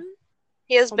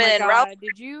 He has been in Ralph.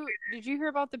 Did you hear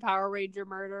about the Power Ranger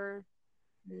murder?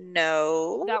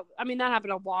 No. That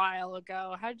happened a while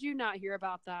ago. How did you not hear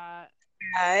about that?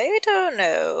 I don't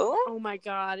know. Oh my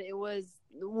god, it was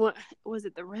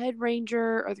it the Red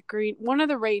Ranger or the Green? One of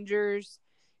the Rangers.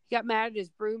 He got mad at his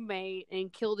roommate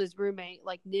and killed his roommate,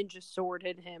 like ninja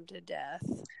sworded him to death.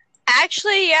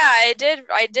 Actually, yeah, I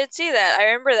did see that. I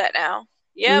remember that now.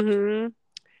 Yep. Mm-hmm.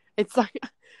 It's like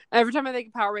every time I think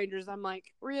of Power Rangers, I'm like,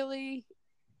 really?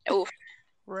 Oof.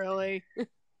 Really?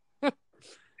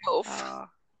 Oof.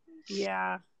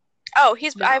 Yeah. Oh,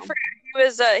 I forgot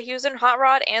he was in Hot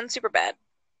Rod and Superbad.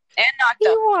 And Knocked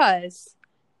Up.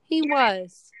 He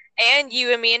was. And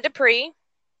You and Me and Dupree.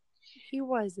 He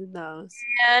was in those.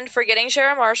 And Forgetting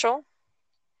Sarah Marshall.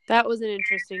 That was an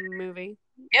interesting movie.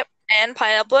 Yep. And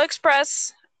Pineapple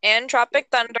Express. And Tropic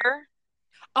Thunder.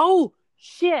 Oh,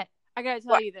 shit. I gotta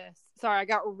tell you this. Sorry, I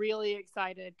got really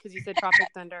excited because you said Tropic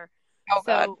Thunder. Oh,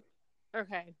 God.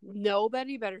 Okay.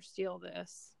 Nobody better steal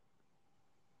this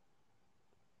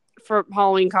for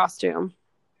Halloween costume.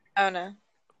 Oh, no.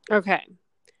 Okay.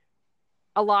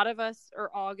 A lot of us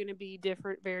are all going to be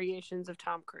different variations of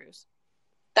Tom Cruise.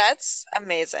 That's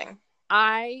amazing.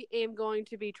 I am going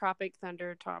to be Tropic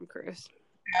Thunder Tom Cruise.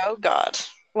 Oh, God.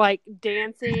 Like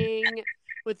dancing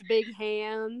with big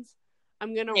hands.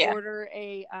 I'm going to order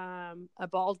a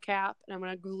bald cap and I'm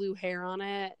going to glue hair on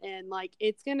it. And like,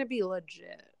 it's going to be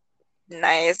legit.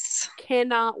 Nice.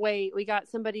 Cannot wait. We got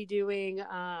somebody doing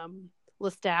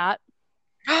Lestat.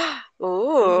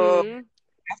 Ooh, Hmm.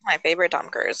 that's my favorite Tom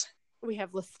Cruise. We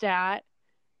have Lestat,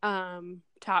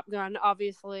 Top Gun,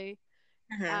 obviously.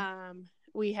 Hmm.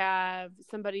 We have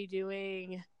somebody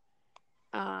doing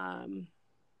um,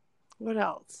 what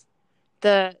else?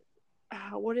 The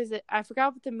what is it? I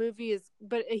forgot what the movie is,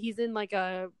 but he's in like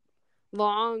a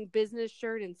long business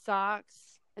shirt and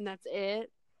socks, and that's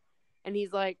it. And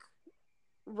he's like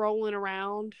rolling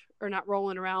around, or not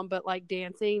rolling around, but like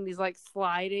dancing. He's like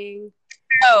sliding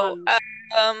Oh,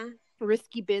 on um,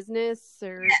 Risky Business,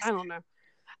 or I yes. don't know.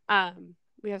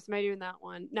 We have somebody doing that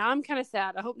one. Now I'm kind of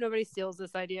sad. I hope nobody steals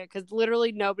this idea because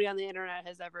literally nobody on the internet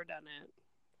has ever done it.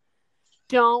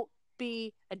 Don't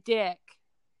be a dick,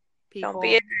 Don't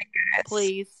be a people, dick, guys.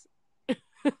 please.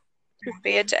 Don't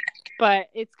be a dick. But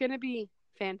it's gonna be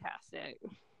fantastic.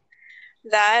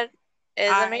 That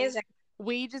is I amazing.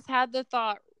 We just had the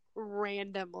thought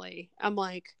randomly. I'm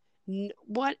like,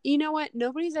 what? You know what?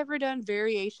 Nobody's ever done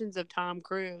variations of Tom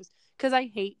Cruise because I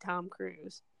hate Tom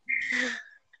Cruise.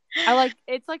 I like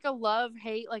it's like a love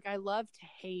hate. Like I love to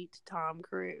hate Tom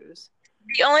Cruise.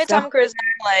 The only So Tom Cruise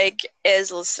I like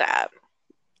is Lestat.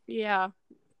 yeah, oh,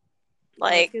 it's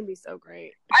Like, gonna be so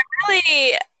great. I'm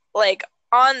really like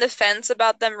on the fence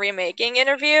about them remaking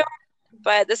Interview,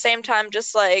 but at the same time,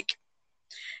 just like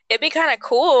it'd be kind of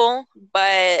cool,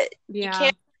 but you Yeah,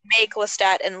 can't make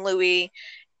Lestat and Louis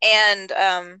and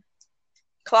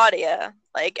Claudia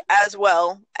like as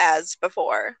well as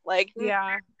before. Like, there's yeah.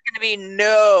 gonna be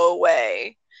no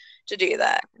way to do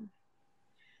that.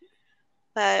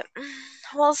 But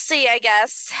we'll see, I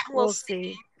guess. We'll We'll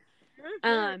see. see.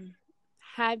 Hmm.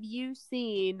 Have you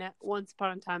seen Once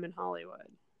Upon a Time in Hollywood?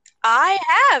 I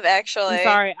have I'm actually.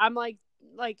 sorry. I'm like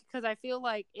because I feel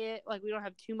like we don't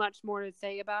have too much more to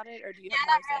say about it, or do you Yeah, have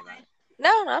more not to say about really.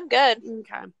 No, I'm good. it?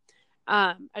 Okay.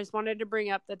 I just wanted to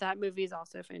bring up that movie is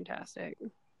also fantastic.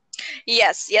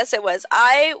 Yes, yes, it was.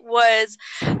 I was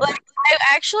like, I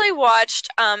actually watched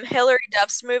Hilary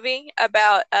Duff's movie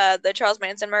about the Charles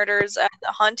Manson murders, The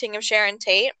Haunting of Sharon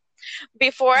Tate.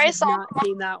 Before I I have saw not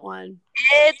seen that one.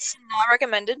 it's not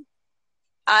recommended.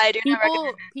 I do not recommend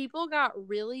it. People got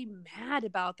really mad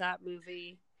about that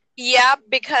movie. Yeah,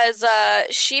 because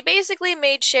she basically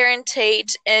made Sharon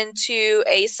Tate into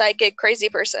a psychic crazy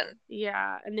person.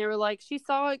 Yeah, and they were like, she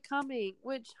saw it coming.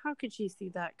 Which how could she see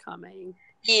that coming?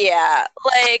 Yeah,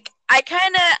 like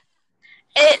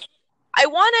it I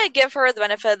want to give her the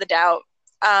benefit of the doubt,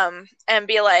 and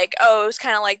be like, oh, it was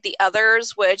kind of like The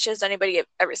Others, which has anybody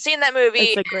ever seen that movie?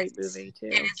 It's a great movie It too.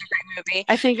 is a great movie.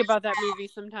 I think about that movie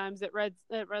sometimes at red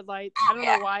lights. I Oh don't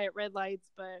yeah, know why at red lights,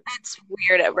 but it's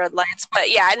weird at red lights, but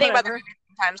yeah, I think about the whatever. movie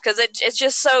sometimes because it's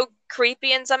just so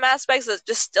creepy in some aspects that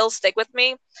just still stick with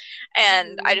me,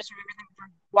 and I Hmm. just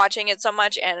remember watching it so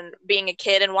much and being a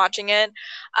kid and watching it. It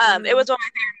Hmm. was one of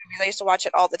my favorite movies. I used to watch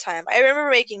it all the time. I remember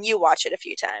making you watch it a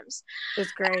few times.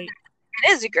 It's great. It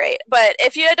is great, but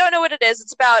if you don't know what it is,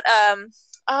 it's about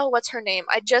oh, what's her name?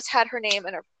 I just had her name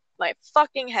in my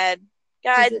fucking head. Is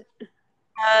God, it?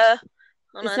 uh,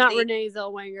 hold It's on, not Renee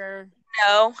Zellweger.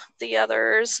 no, the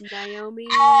others. Naomi,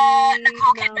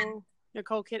 Nicole Kidman. no,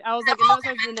 Nicole Kid. I was like, it Nicole knows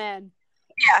starts with an N.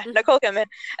 Yeah, Nicole Kidman.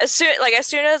 As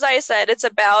soon as I said it's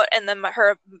about, and then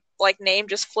her like name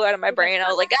just flew out of my It's like, brain. I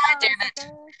was like, God ah, damn it!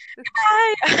 sucker.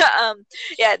 Goodbye.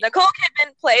 Yeah, Nicole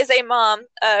Kidman plays a mom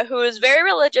who is very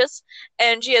religious,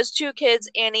 and she has two kids,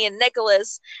 Annie and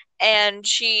Nicholas, and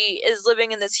she is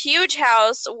living in this huge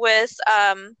house with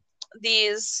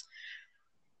these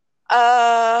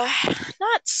uh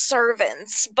not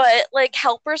servants but like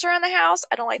helpers around the house.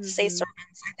 I don't like to say Hmm.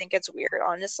 servants. I think it's weird,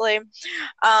 honestly.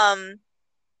 um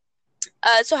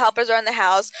so helpers are in the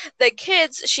house. The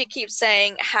kids, she keeps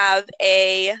saying, have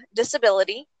a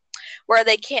disability where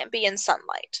they can't be in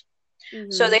sunlight.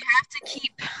 So they Hmm. have to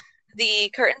keep the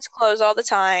curtains closed all the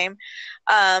time.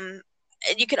 Um,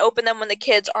 you can open them when the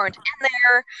kids aren't in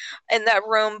there in that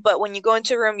room, but when you go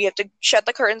into a room, you have to shut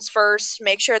the curtains first,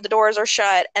 make sure the doors are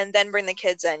shut, and then bring the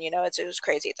kids in. It's a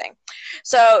crazy thing.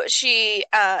 So she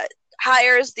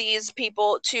hires these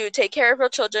people to take care of her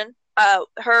children.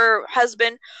 Her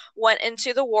husband went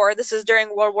into the war. This is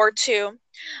during World War II,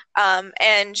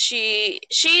 and she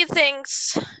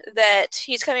thinks that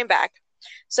he's coming back,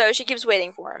 so she keeps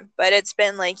waiting for him. But it's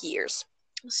been like years.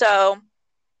 So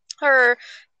her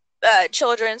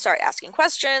children start asking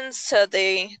questions to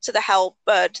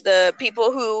the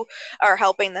people who are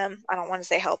helping them. I don't want to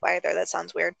say help either. That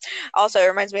sounds weird. Also, it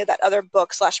reminds me of that other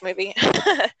book slash movie.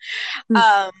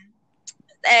 um,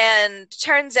 and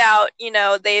turns out,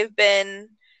 they've been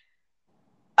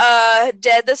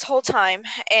dead this whole time,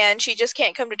 and she just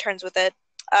can't come to terms with it.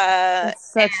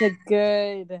 That's such a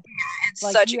good. It's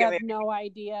Like such a you good have movie. no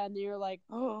idea, and you're like,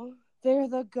 oh, they're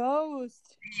the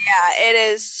ghost. Yeah, it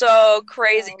is so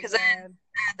crazy So because good.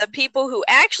 the people who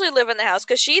actually live in the house,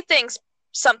 because she thinks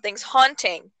something's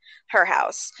haunting her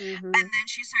house. And Mm-hmm. then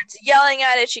she starts yelling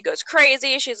at it. She goes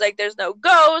crazy. She's like, there's no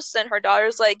ghosts. And her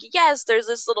daughter's like, yes, there's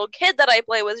this little kid that I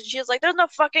play with. And she's like, there's no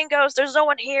fucking ghost. There's no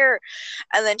one here.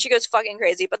 And then she goes fucking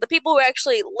crazy. But the people who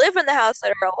actually live in the house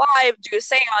that are alive do a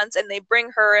seance and they bring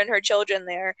her and her children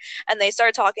there. And they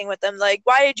start talking with them, like,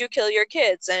 why did you kill your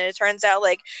kids? And it turns out,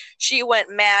 like, she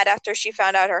went mad after she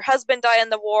found out her husband died in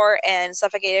the war and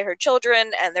suffocated her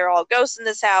children. And they're all ghosts in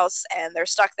this house and they're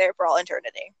stuck there for all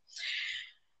eternity.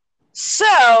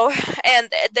 So, and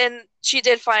then she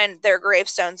did find their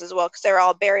gravestones as well because they're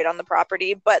all buried on the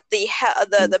property. But the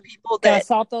people Gotta that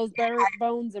salt those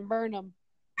bones and burn them.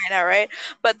 I know, right?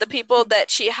 But the people that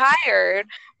she hired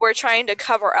were trying to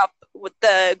cover up with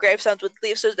the gravestones with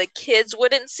leaves so the kids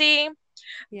wouldn't see.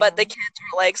 Yeah. But the kids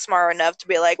were like smart enough to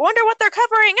be like, wonder what they're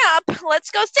covering up.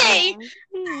 Let's go see. Yeah.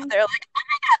 Mm. They're like, oh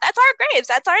my god, that's our graves.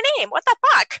 That's our name. What the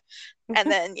fuck?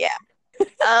 And then yeah,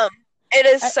 it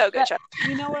is so good.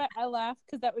 You know what? I laugh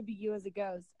because that would be you as a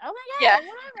ghost. Oh my Yeah. god,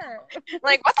 whatever.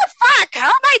 Like, what the fuck? How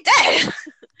am I dead?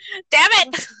 Damn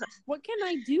it. What can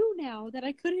I do now that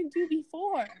I couldn't do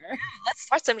before? Let's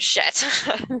start some shit.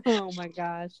 Oh my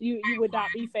gosh. You would not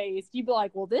be phased. You'd be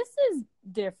like, well, this is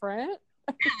different.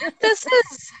 This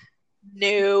is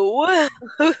new.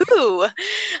 Ooh.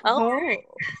 Oh. Right.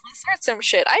 Let's start some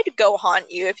shit. I'd go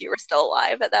haunt you if you were still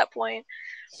alive at that point.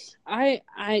 I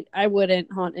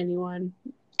wouldn't haunt anyone.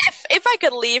 If I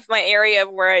could leave my area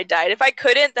of where I died, if I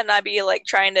couldn't, then I'd be like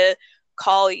trying to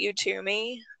call you to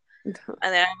me, and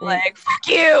then I'm like, "Fuck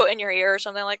you" in your ear or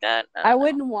something like that. I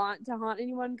wouldn't want to haunt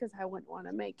anyone because I wouldn't want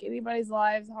to make anybody's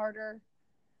lives harder.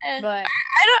 But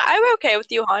I'm okay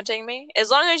with you haunting me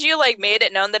as long as you like made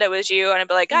it known that it was you, and I'd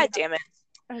be like, "God damn it!"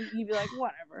 And you'd be like,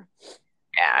 "Whatever."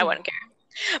 Yeah, I wouldn't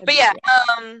care. But yeah,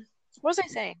 what was I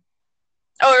saying?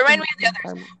 Oh, it reminded me of the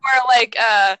others. Where like,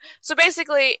 so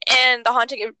basically in the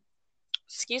haunting of,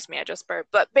 excuse me, I just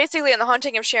burped. But basically in the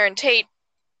haunting of Sharon Tate,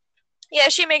 yeah,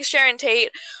 she makes Sharon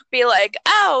Tate be like,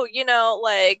 oh, you know,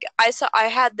 like I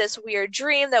had this weird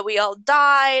dream that we all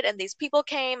died and these people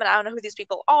came and I don't know who these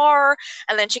people are.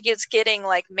 And then she keeps getting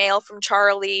like mail from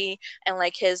Charlie and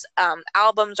like his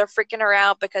albums are freaking her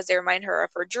out because they remind her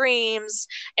of her dreams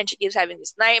and she keeps having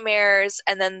these nightmares.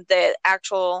 And then the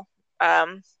actual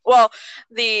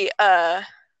the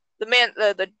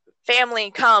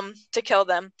family come to kill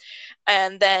them,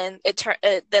 and then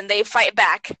then they fight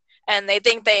back, and they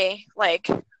think they like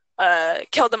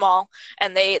killed them all,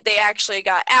 and they actually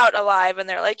got out alive, and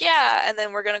they're like, yeah, and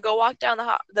then we're gonna go walk down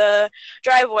the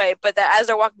driveway, but as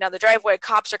they're walking down the driveway,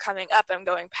 cops are coming up and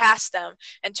going past them,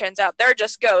 and turns out they're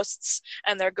just ghosts,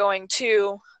 and they're going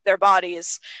to their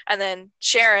bodies, and then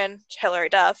Sharon, Hilary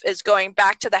Duff, is going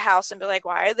back to the house and be like,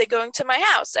 why are they going to my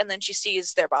house? And then she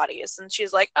sees their bodies, and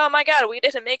she's like, oh my god, we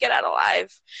didn't make it out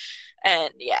alive.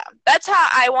 And yeah, that's how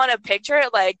I want to picture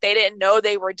it. Like, they didn't know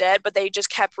they were dead, but they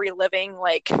just kept reliving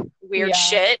like weird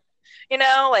shit. You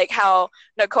know, like how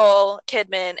Nicole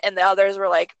Kidman and the others were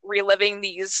like reliving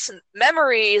these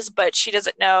memories, but she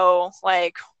doesn't know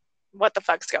like what the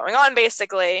fuck's going on,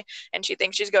 basically, and she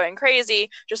thinks she's going crazy,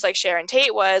 just like Sharon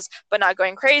Tate was, but not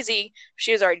going crazy.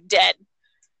 She was already dead.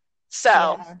 So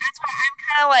that's why I'm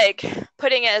kind of like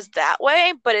putting it as that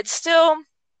way, but it's still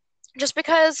just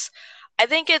because I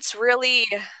think it's really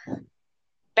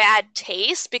bad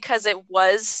taste because it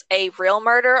was a real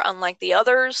murder, unlike the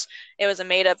others. It was a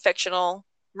made-up fictional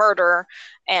murder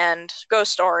and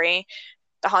ghost story.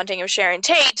 The Haunting of Sharon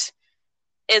Tate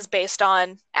is based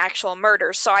on actual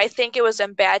murder. So I think it was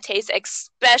in bad taste,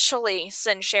 especially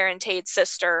since Sharon Tate's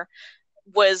sister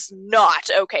was not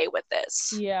okay with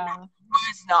this. Yeah.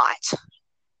 Was not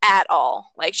at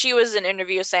all. Like, she was in an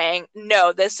interview saying,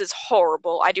 no, this is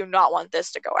horrible. I do not want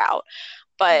this to go out.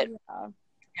 But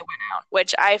it went out,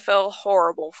 which I feel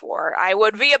horrible for. I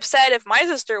would be upset if my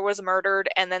sister was murdered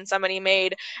and then somebody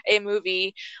made a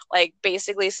movie like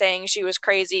basically saying she was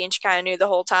crazy and she kind of knew the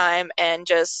whole time and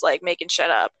just like making shit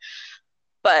up.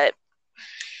 But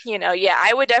you know, yeah,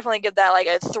 I would definitely give that like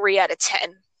a 3 out of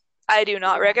 10. I do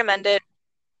not recommend it.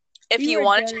 If you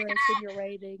want to check it out, your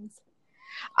ratings.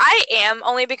 I am,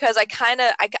 only because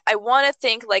I want to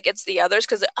think like it's the others,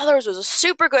 because the others was a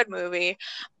super good movie,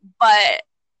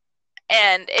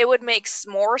 and it would make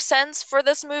more sense for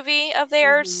this movie of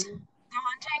theirs, The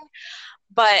Haunting.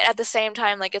 But at the same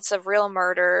time, like, it's a real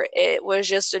murder. It was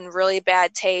just in really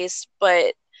bad taste.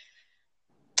 But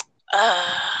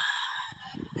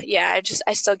yeah,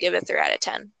 I still give it 3 out of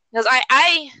 10 because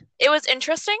it was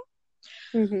interesting.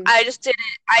 Mm-hmm. I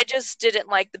just didn't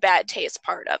like the bad taste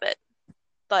part of it.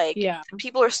 Like, Yeah.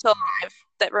 people are still alive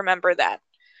that remember that.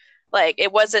 Like,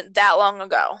 it wasn't that long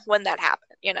ago when that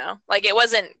happened, you know? Like, it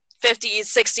wasn't 50,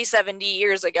 60, 70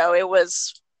 years ago. It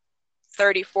was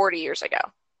 30, 40 years ago.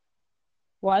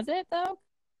 Was it though?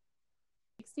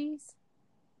 60s?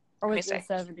 Or Let me was it see.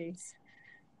 the 70s?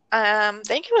 I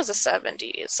think it was the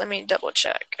 70s. Let me double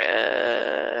check.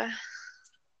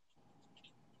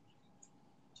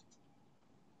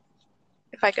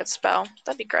 If I could spell,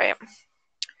 that'd be great.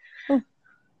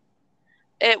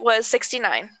 It was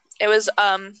 69. It was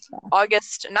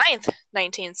August 9th,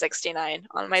 1969.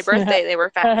 On my birthday, they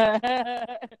were found.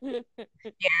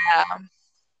 Yeah.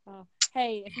 Oh.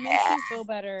 Hey, if it makes you feel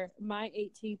better, my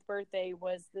 18th birthday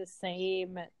was the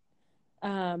same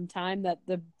time that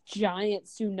the giant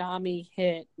tsunami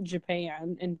hit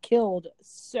Japan and killed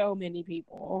so many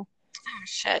people. Oh,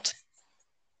 shit.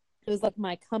 It was like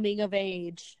my coming of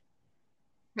age.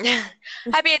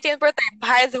 Happy 18th birthday.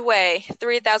 By the way,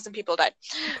 3,000 people died.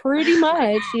 Pretty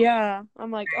much, yeah.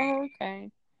 I'm like, oh,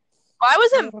 okay. Well, I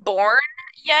wasn't born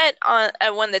yet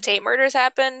when the Tate murders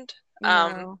happened.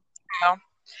 No. So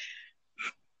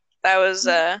that was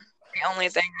the only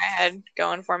thing I had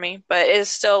going for me. But it's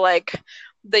still like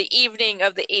the evening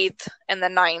of the 8th and the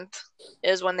 9th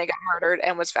is when they got murdered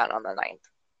and was found on the 9th.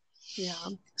 Yeah.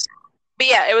 But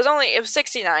yeah, it was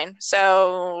 69.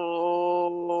 So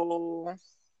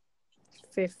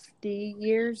 50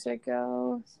 years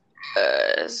ago.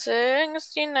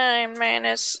 69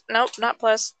 minus, nope, not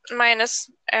plus, minus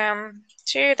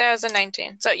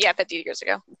 2019. So yeah, 50 years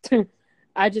ago.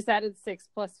 I just added 6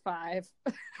 plus 5.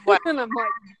 Wow. And I'm like,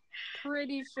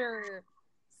 pretty sure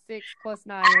 6 plus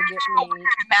 9 will get me.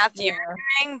 Math you're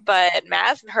doing, but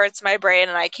math hurts my brain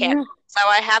and I can't. So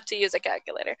I have to use a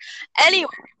calculator. Anyway,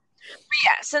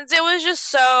 yeah, since it was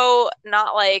just so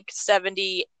not like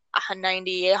 70,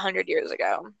 90, 100 years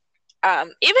ago.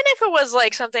 Even if it was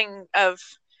like something of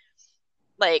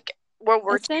like World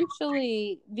War II.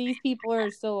 Essentially, these people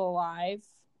are still alive.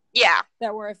 Yeah.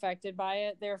 That were affected by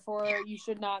it. Therefore, you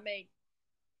should not make.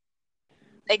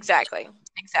 Exactly.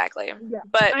 Yeah,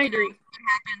 but I agree.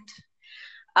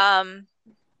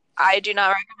 I do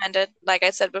not recommend it, like I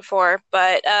said before.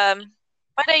 But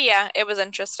yeah, it was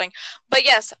interesting. But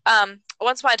yes,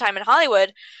 Once Upon a Time in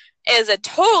Hollywood is a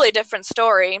totally different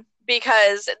story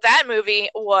because that movie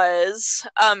was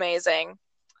amazing.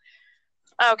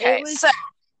 Okay,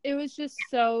 it was just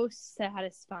so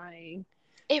satisfying.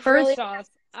 First really off,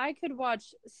 I could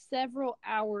watch several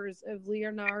hours of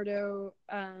Leonardo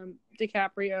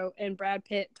DiCaprio and Brad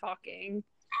Pitt talking.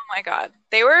 Oh my god,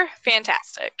 they were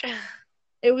fantastic.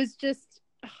 It was just,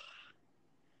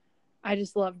 I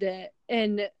just loved it,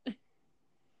 and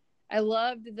I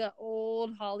loved the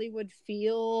old Hollywood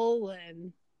feel,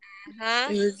 and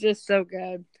it was just so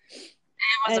good.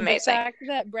 It was amazing. The fact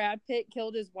that Brad Pitt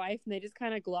killed his wife and they just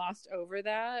kind of glossed over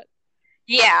that.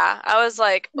 Yeah, I was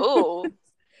like, ooh.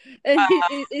 And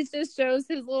it just shows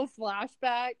his little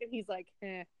flashback, and he's like,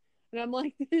 eh. And I'm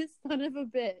like, this son of a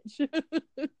bitch.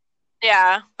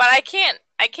 Yeah, but I can't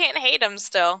hate him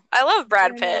still. I love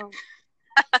Brad Pitt.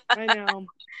 I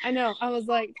know. I was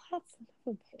like, that's son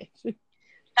of a bitch.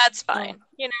 That's fine.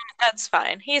 You know, that's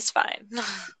fine. He's fine.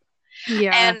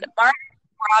 Yeah. And Margot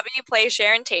Robbie plays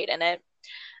Sharon Tate in it.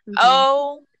 Mm-hmm.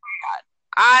 Oh my god,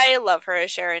 I love her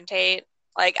as Sharon Tate.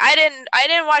 Like I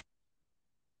didn't watch.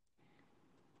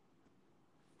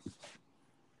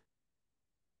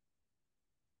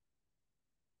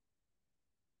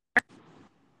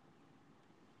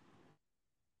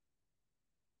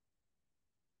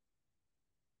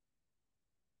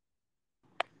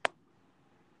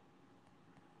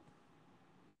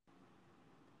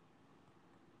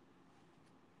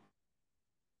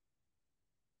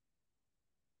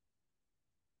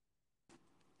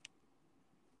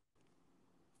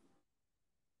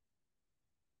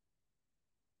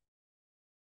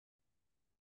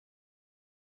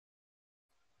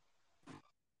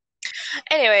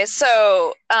 Anyway,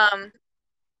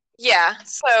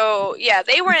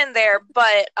 they were in there,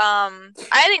 but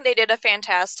I think they did a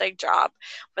fantastic job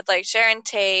with like Sharon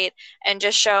Tate and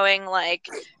just showing like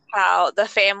how the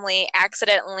family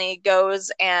accidentally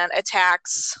goes and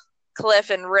attacks Cliff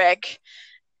and Rick,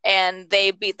 and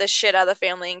they beat the shit out of the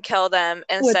family and kill them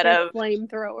instead of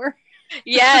flamethrower.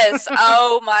 Yes.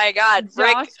 Oh my god.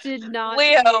 Josh Rick, did not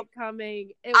see it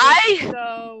coming. It was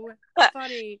so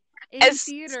funny. In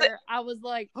theater, I was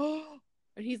like, oh,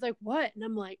 and he's like, what? And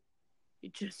I'm like,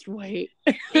 just wait.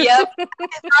 Yep. I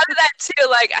thought of that too.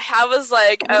 Like, I was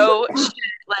like, oh shit.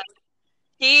 Like,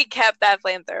 He kept that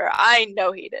flamethrower. I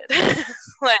know he did.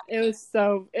 Like, It was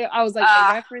so. I was like,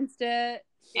 they referenced it.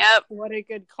 Yep. What a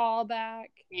good callback.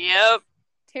 Yep.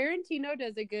 Tarantino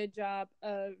does a good job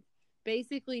of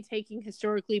basically taking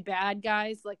historically bad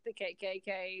guys like the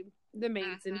KKK, the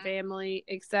Manson family,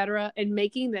 etc., and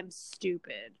making them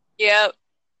stupid. Yep.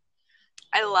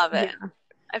 I love it. Yeah.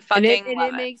 I fucking and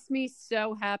love it makes me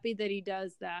so happy that he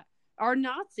does that. Our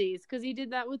Nazis, because he did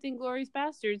that with Inglourious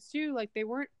Bastards too. Like they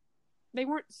weren't.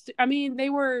 I mean, they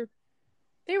were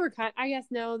kind. I guess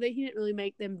no, he didn't really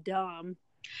make them dumb.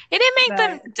 He didn't make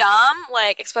them dumb,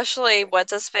 like especially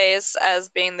what's his face as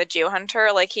being the Jew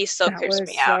hunter. Like he still creeps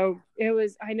me out. It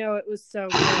was. I know it was so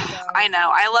good. I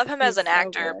know. I love him as an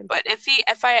actor, but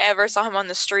if I ever saw him on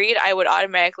the street, I would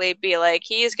automatically be like,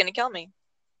 he's gonna kill me.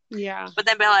 Yeah. But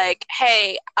then be like,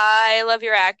 hey, I love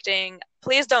your acting.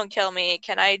 Please don't kill me.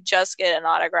 Can I just get an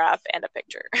autograph and a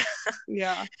picture?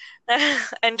 Yeah.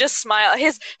 And just smile.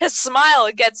 His smile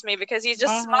gets me because he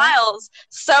just smiles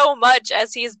so much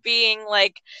as he's being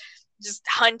like just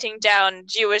hunting down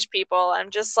Jewish people. I'm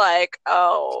just like,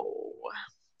 oh.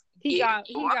 He got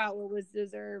what was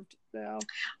deserved though.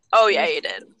 Oh yeah, he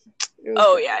did.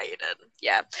 Oh good. Yeah, you did.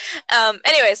 Yeah.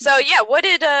 Anyway, so yeah, what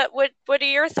are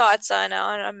your thoughts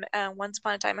on Once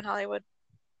Upon a Time in Hollywood?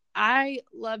 I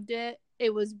loved it.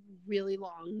 It was really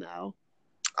long though.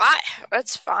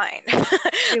 That's fine.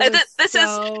 This is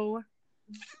long.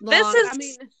 I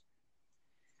mean,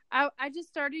 I just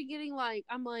started getting like,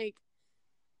 I'm like,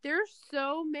 there's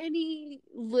so many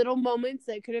little moments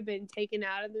that could have been taken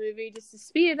out of the movie just to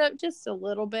speed it up just a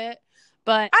little bit.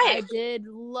 But I did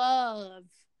love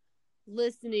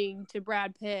listening to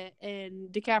Brad Pitt and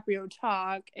DiCaprio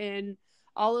talk and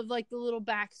all of like the little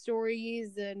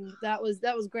backstories, and that was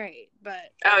great.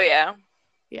 But oh yeah,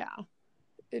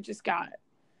 it just got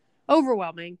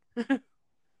overwhelming.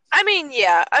 I mean,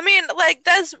 yeah. I mean, like,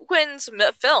 that's Quinn's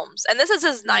films, and this is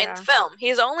his 9th film.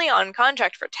 He's only on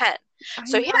contract for 10.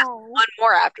 So he has one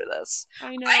more after this.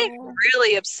 I know. I'm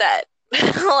really upset.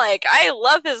 Like, I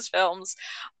love his films.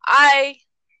 I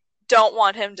don't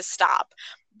want him to stop.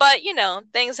 But, you know,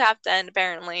 things have to end,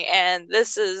 apparently, and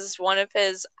this is one of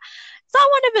his... It's not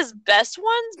one of his best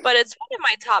ones, but it's one of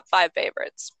my top 5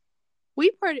 favorites.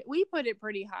 We put it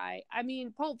pretty high. I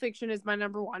mean, Pulp Fiction is my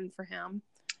number 1 for him.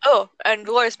 Oh, and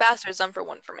Inglourious Bastards number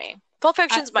 1 for me. Pulp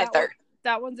Fiction's my 3rd.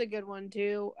 That one's a good one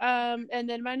too. And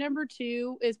then my number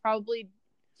 2 is probably,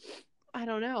 I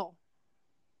don't know,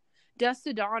 Dusk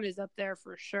to Dawn is up there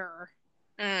for sure.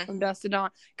 From Dusk to Dawn,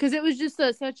 because it was just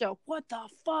such a what the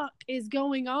fuck is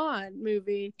going on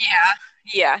movie.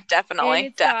 Yeah, definitely. And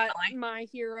it's got my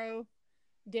hero,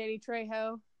 Danny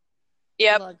Trejo.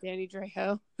 Yep. I love Danny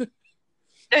Trejo.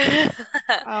 I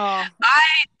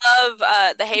love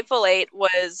The Hateful Eight.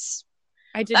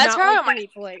 I did not like The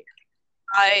Hateful Eight.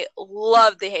 I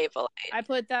love The Hateful Eight. I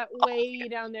put that way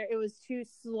down there. It was too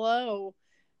slow.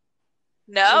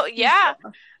 No, yeah.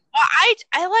 Slow. Well,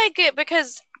 I like it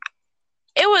because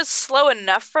it was slow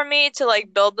enough for me to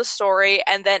like build the story,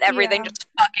 and then everything just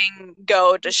fucking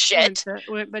go to shit.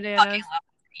 Went bananas.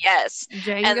 Yes.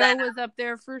 Django was up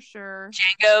there for sure.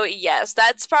 Django, yes.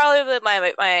 That's probably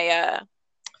my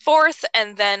 4th,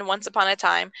 and then Once Upon a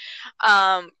Time.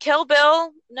 Kill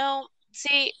Bill, no.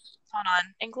 See, hold on.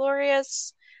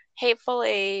 Inglourious, Hateful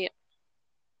Eight.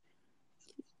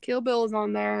 Kill Bill is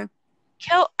on there.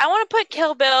 I want to put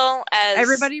Kill Bill as...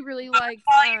 Everybody really likes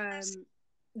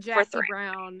Jackie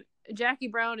Brown. Jackie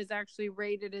Brown is actually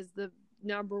rated as the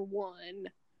number 1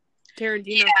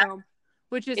 Tarantino film,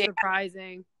 which is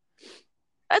surprising.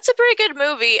 That's a pretty good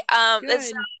movie.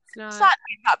 It's not my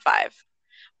top 5,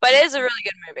 but it is a really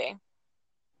good movie.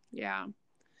 Yeah.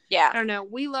 I don't know.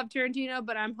 We love Tarantino,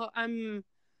 but I'm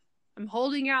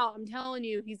holding out. I'm telling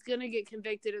you, he's gonna get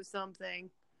convicted of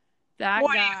something. That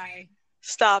guy.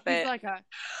 Stop it.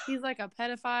 He's like a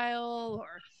pedophile,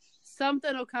 or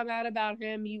something will come out about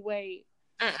him. You wait.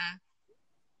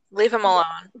 Leave him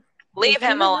alone. Leave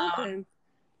him alone.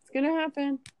 It's gonna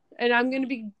happen. And I'm going to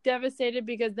be devastated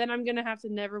because then I'm going to have to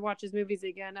never watch his movies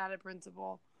again out of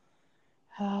principle.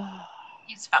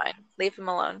 He's fine. Leave him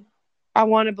alone. I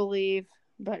want to believe,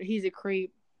 but he's a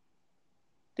creep.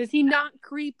 Does he not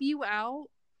creep you out?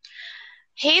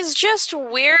 He's just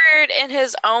weird in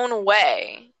his own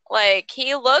way. Like,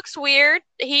 he looks weird.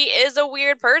 He is a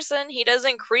weird person. He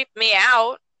doesn't creep me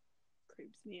out.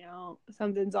 Creeps me out.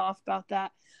 Something's off about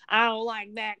that. I don't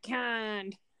like that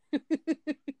kind.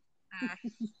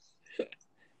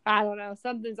 I don't know.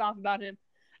 Something's off about him.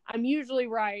 I'm usually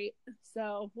right,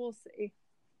 so we'll see.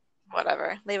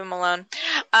 Whatever. Leave him alone.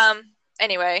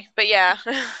 Anyway, but yeah.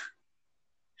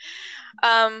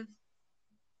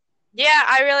 Yeah,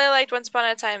 I really liked Once Upon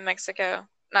a Time in Mexico.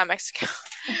 Not Mexico.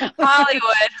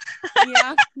 Hollywood.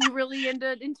 Yeah, you really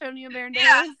into Antonio Yeah,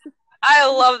 Banderas? I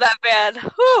love that band.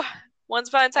 Whew. Once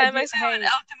Upon a I Time in do. Mexico and Hey,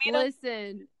 El Camino.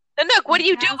 listen, Nanook, what are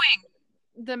you Mask,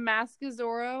 doing? the Mask of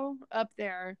Zorro up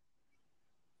there.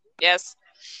 Yes.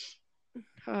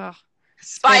 Oh,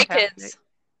 it's Spy fantastic. Kids.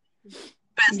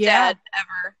 Best Yeah. dad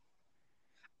ever.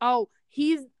 Oh,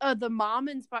 he's the mom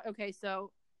in Spy. Okay,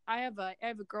 so I have a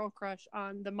girl crush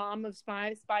on the mom of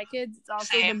Spy Kids. It's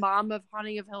also the Same. mom of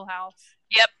Haunting of Hill House,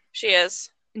 Yep, she is.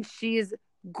 and she is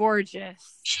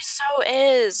gorgeous. She so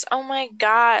is. Oh my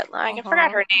god. Like, I forgot Uh-huh.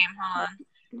 her name. Hold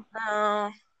on.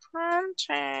 Oh,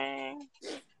 Haunting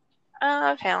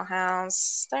of Hill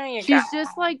House. There you go. She's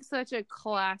just like such a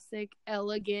classic,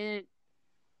 elegant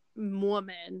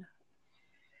woman.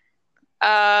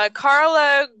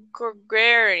 Carla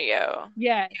Gregorio.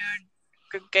 Yes.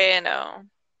 Gugano.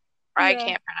 I Yeah.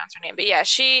 can't pronounce her name, but yeah,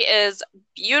 she is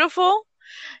beautiful.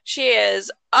 She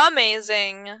is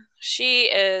amazing.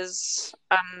 She is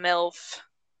a MILF.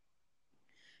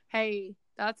 Hey,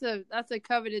 that's a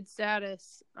coveted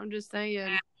status. I'm just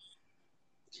saying.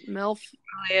 MILF.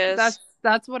 Really is.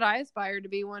 That's what I aspire to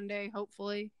be one day,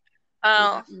 hopefully.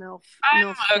 Oh, MILF. I'm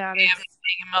MILF okay status. with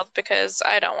being a MILF because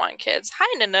I don't want kids. Hi,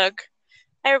 Nanook.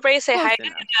 Everybody say hi to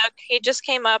Nanook. He just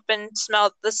came up and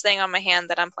smelled this thing on my hand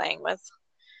that I'm playing with.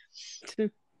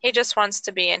 He just wants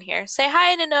to be in here. Say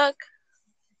hi, Nanook.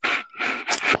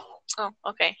 Oh,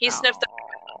 okay. He sniffed.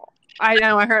 I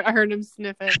know. I heard him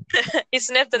sniff it. He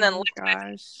sniffed and then licked it.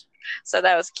 Gosh. So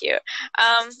that was cute.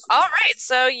 All right.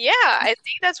 So yeah, I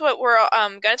think that's what we're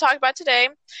going to talk about today.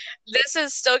 This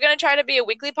is still going to try to be a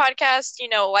weekly podcast. You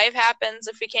know, life happens.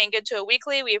 If we can't get to a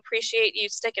weekly, we appreciate you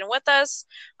sticking with us.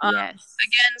 Yes.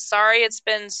 Again, sorry it's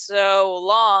been so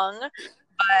long,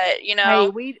 but you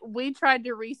know, hey, we tried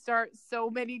to restart so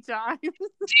many times.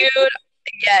 Dude,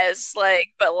 yes, like,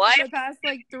 but life. For the past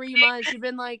like 3 months, you've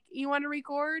been like, "You want to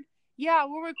record? Yeah,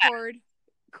 we'll record."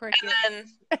 Cricket. And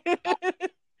then,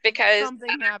 because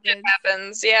something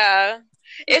happens, yeah.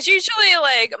 It's usually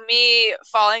like me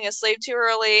falling asleep too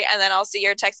early, and then I'll see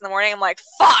your text in the morning. I'm like,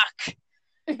 "Fuck!"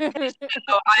 So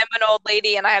I'm an old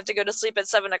lady, and I have to go to sleep at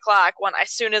 7:00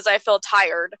 as soon as I feel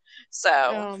tired.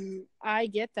 So, I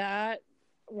get that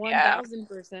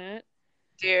 1000%.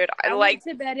 Dude, I went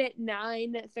to bed at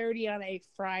 9:30 on a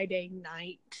Friday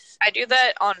night. I do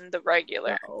that on the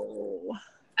regular. Oh.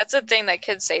 That's a thing that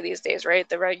kids say these days, right?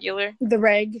 The regular? The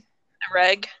reg. The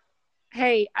reg.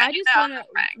 Hey, I just want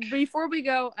to, before we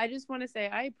go, I just want to say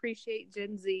I appreciate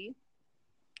Gen Z.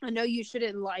 I know you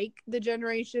shouldn't like the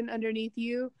generation underneath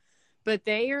you, but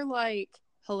they are like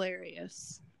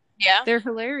hilarious. Yeah. They're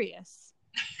hilarious.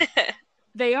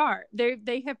 They are.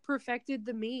 They have perfected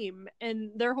the meme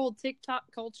and their whole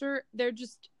TikTok culture.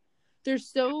 They're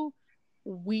so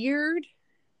weird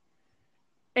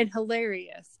and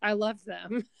hilarious. I love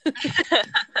them.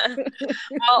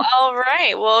 Well, all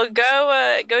right. Well,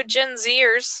 go Gen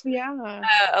Zers. Yeah.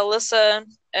 Alyssa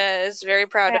is very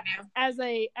proud of you. As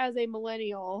a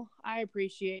millennial, I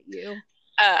appreciate you.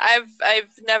 I've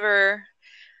never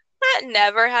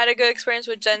had a good experience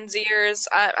with Gen Zers.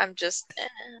 I'm just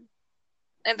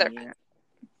and they're fine.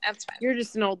 That's fine. You're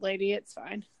just an old lady. It's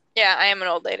fine. Yeah, I am an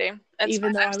old lady.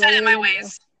 Even though I'm set in my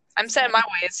ways. I'm set in my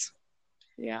ways.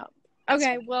 Yeah.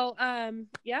 Okay, well,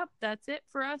 yeah, that's it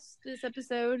for us this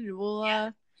episode, and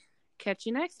we'll catch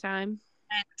you next time.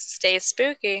 And stay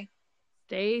spooky.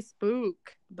 Stay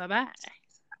spook. Bye-bye.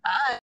 Bye.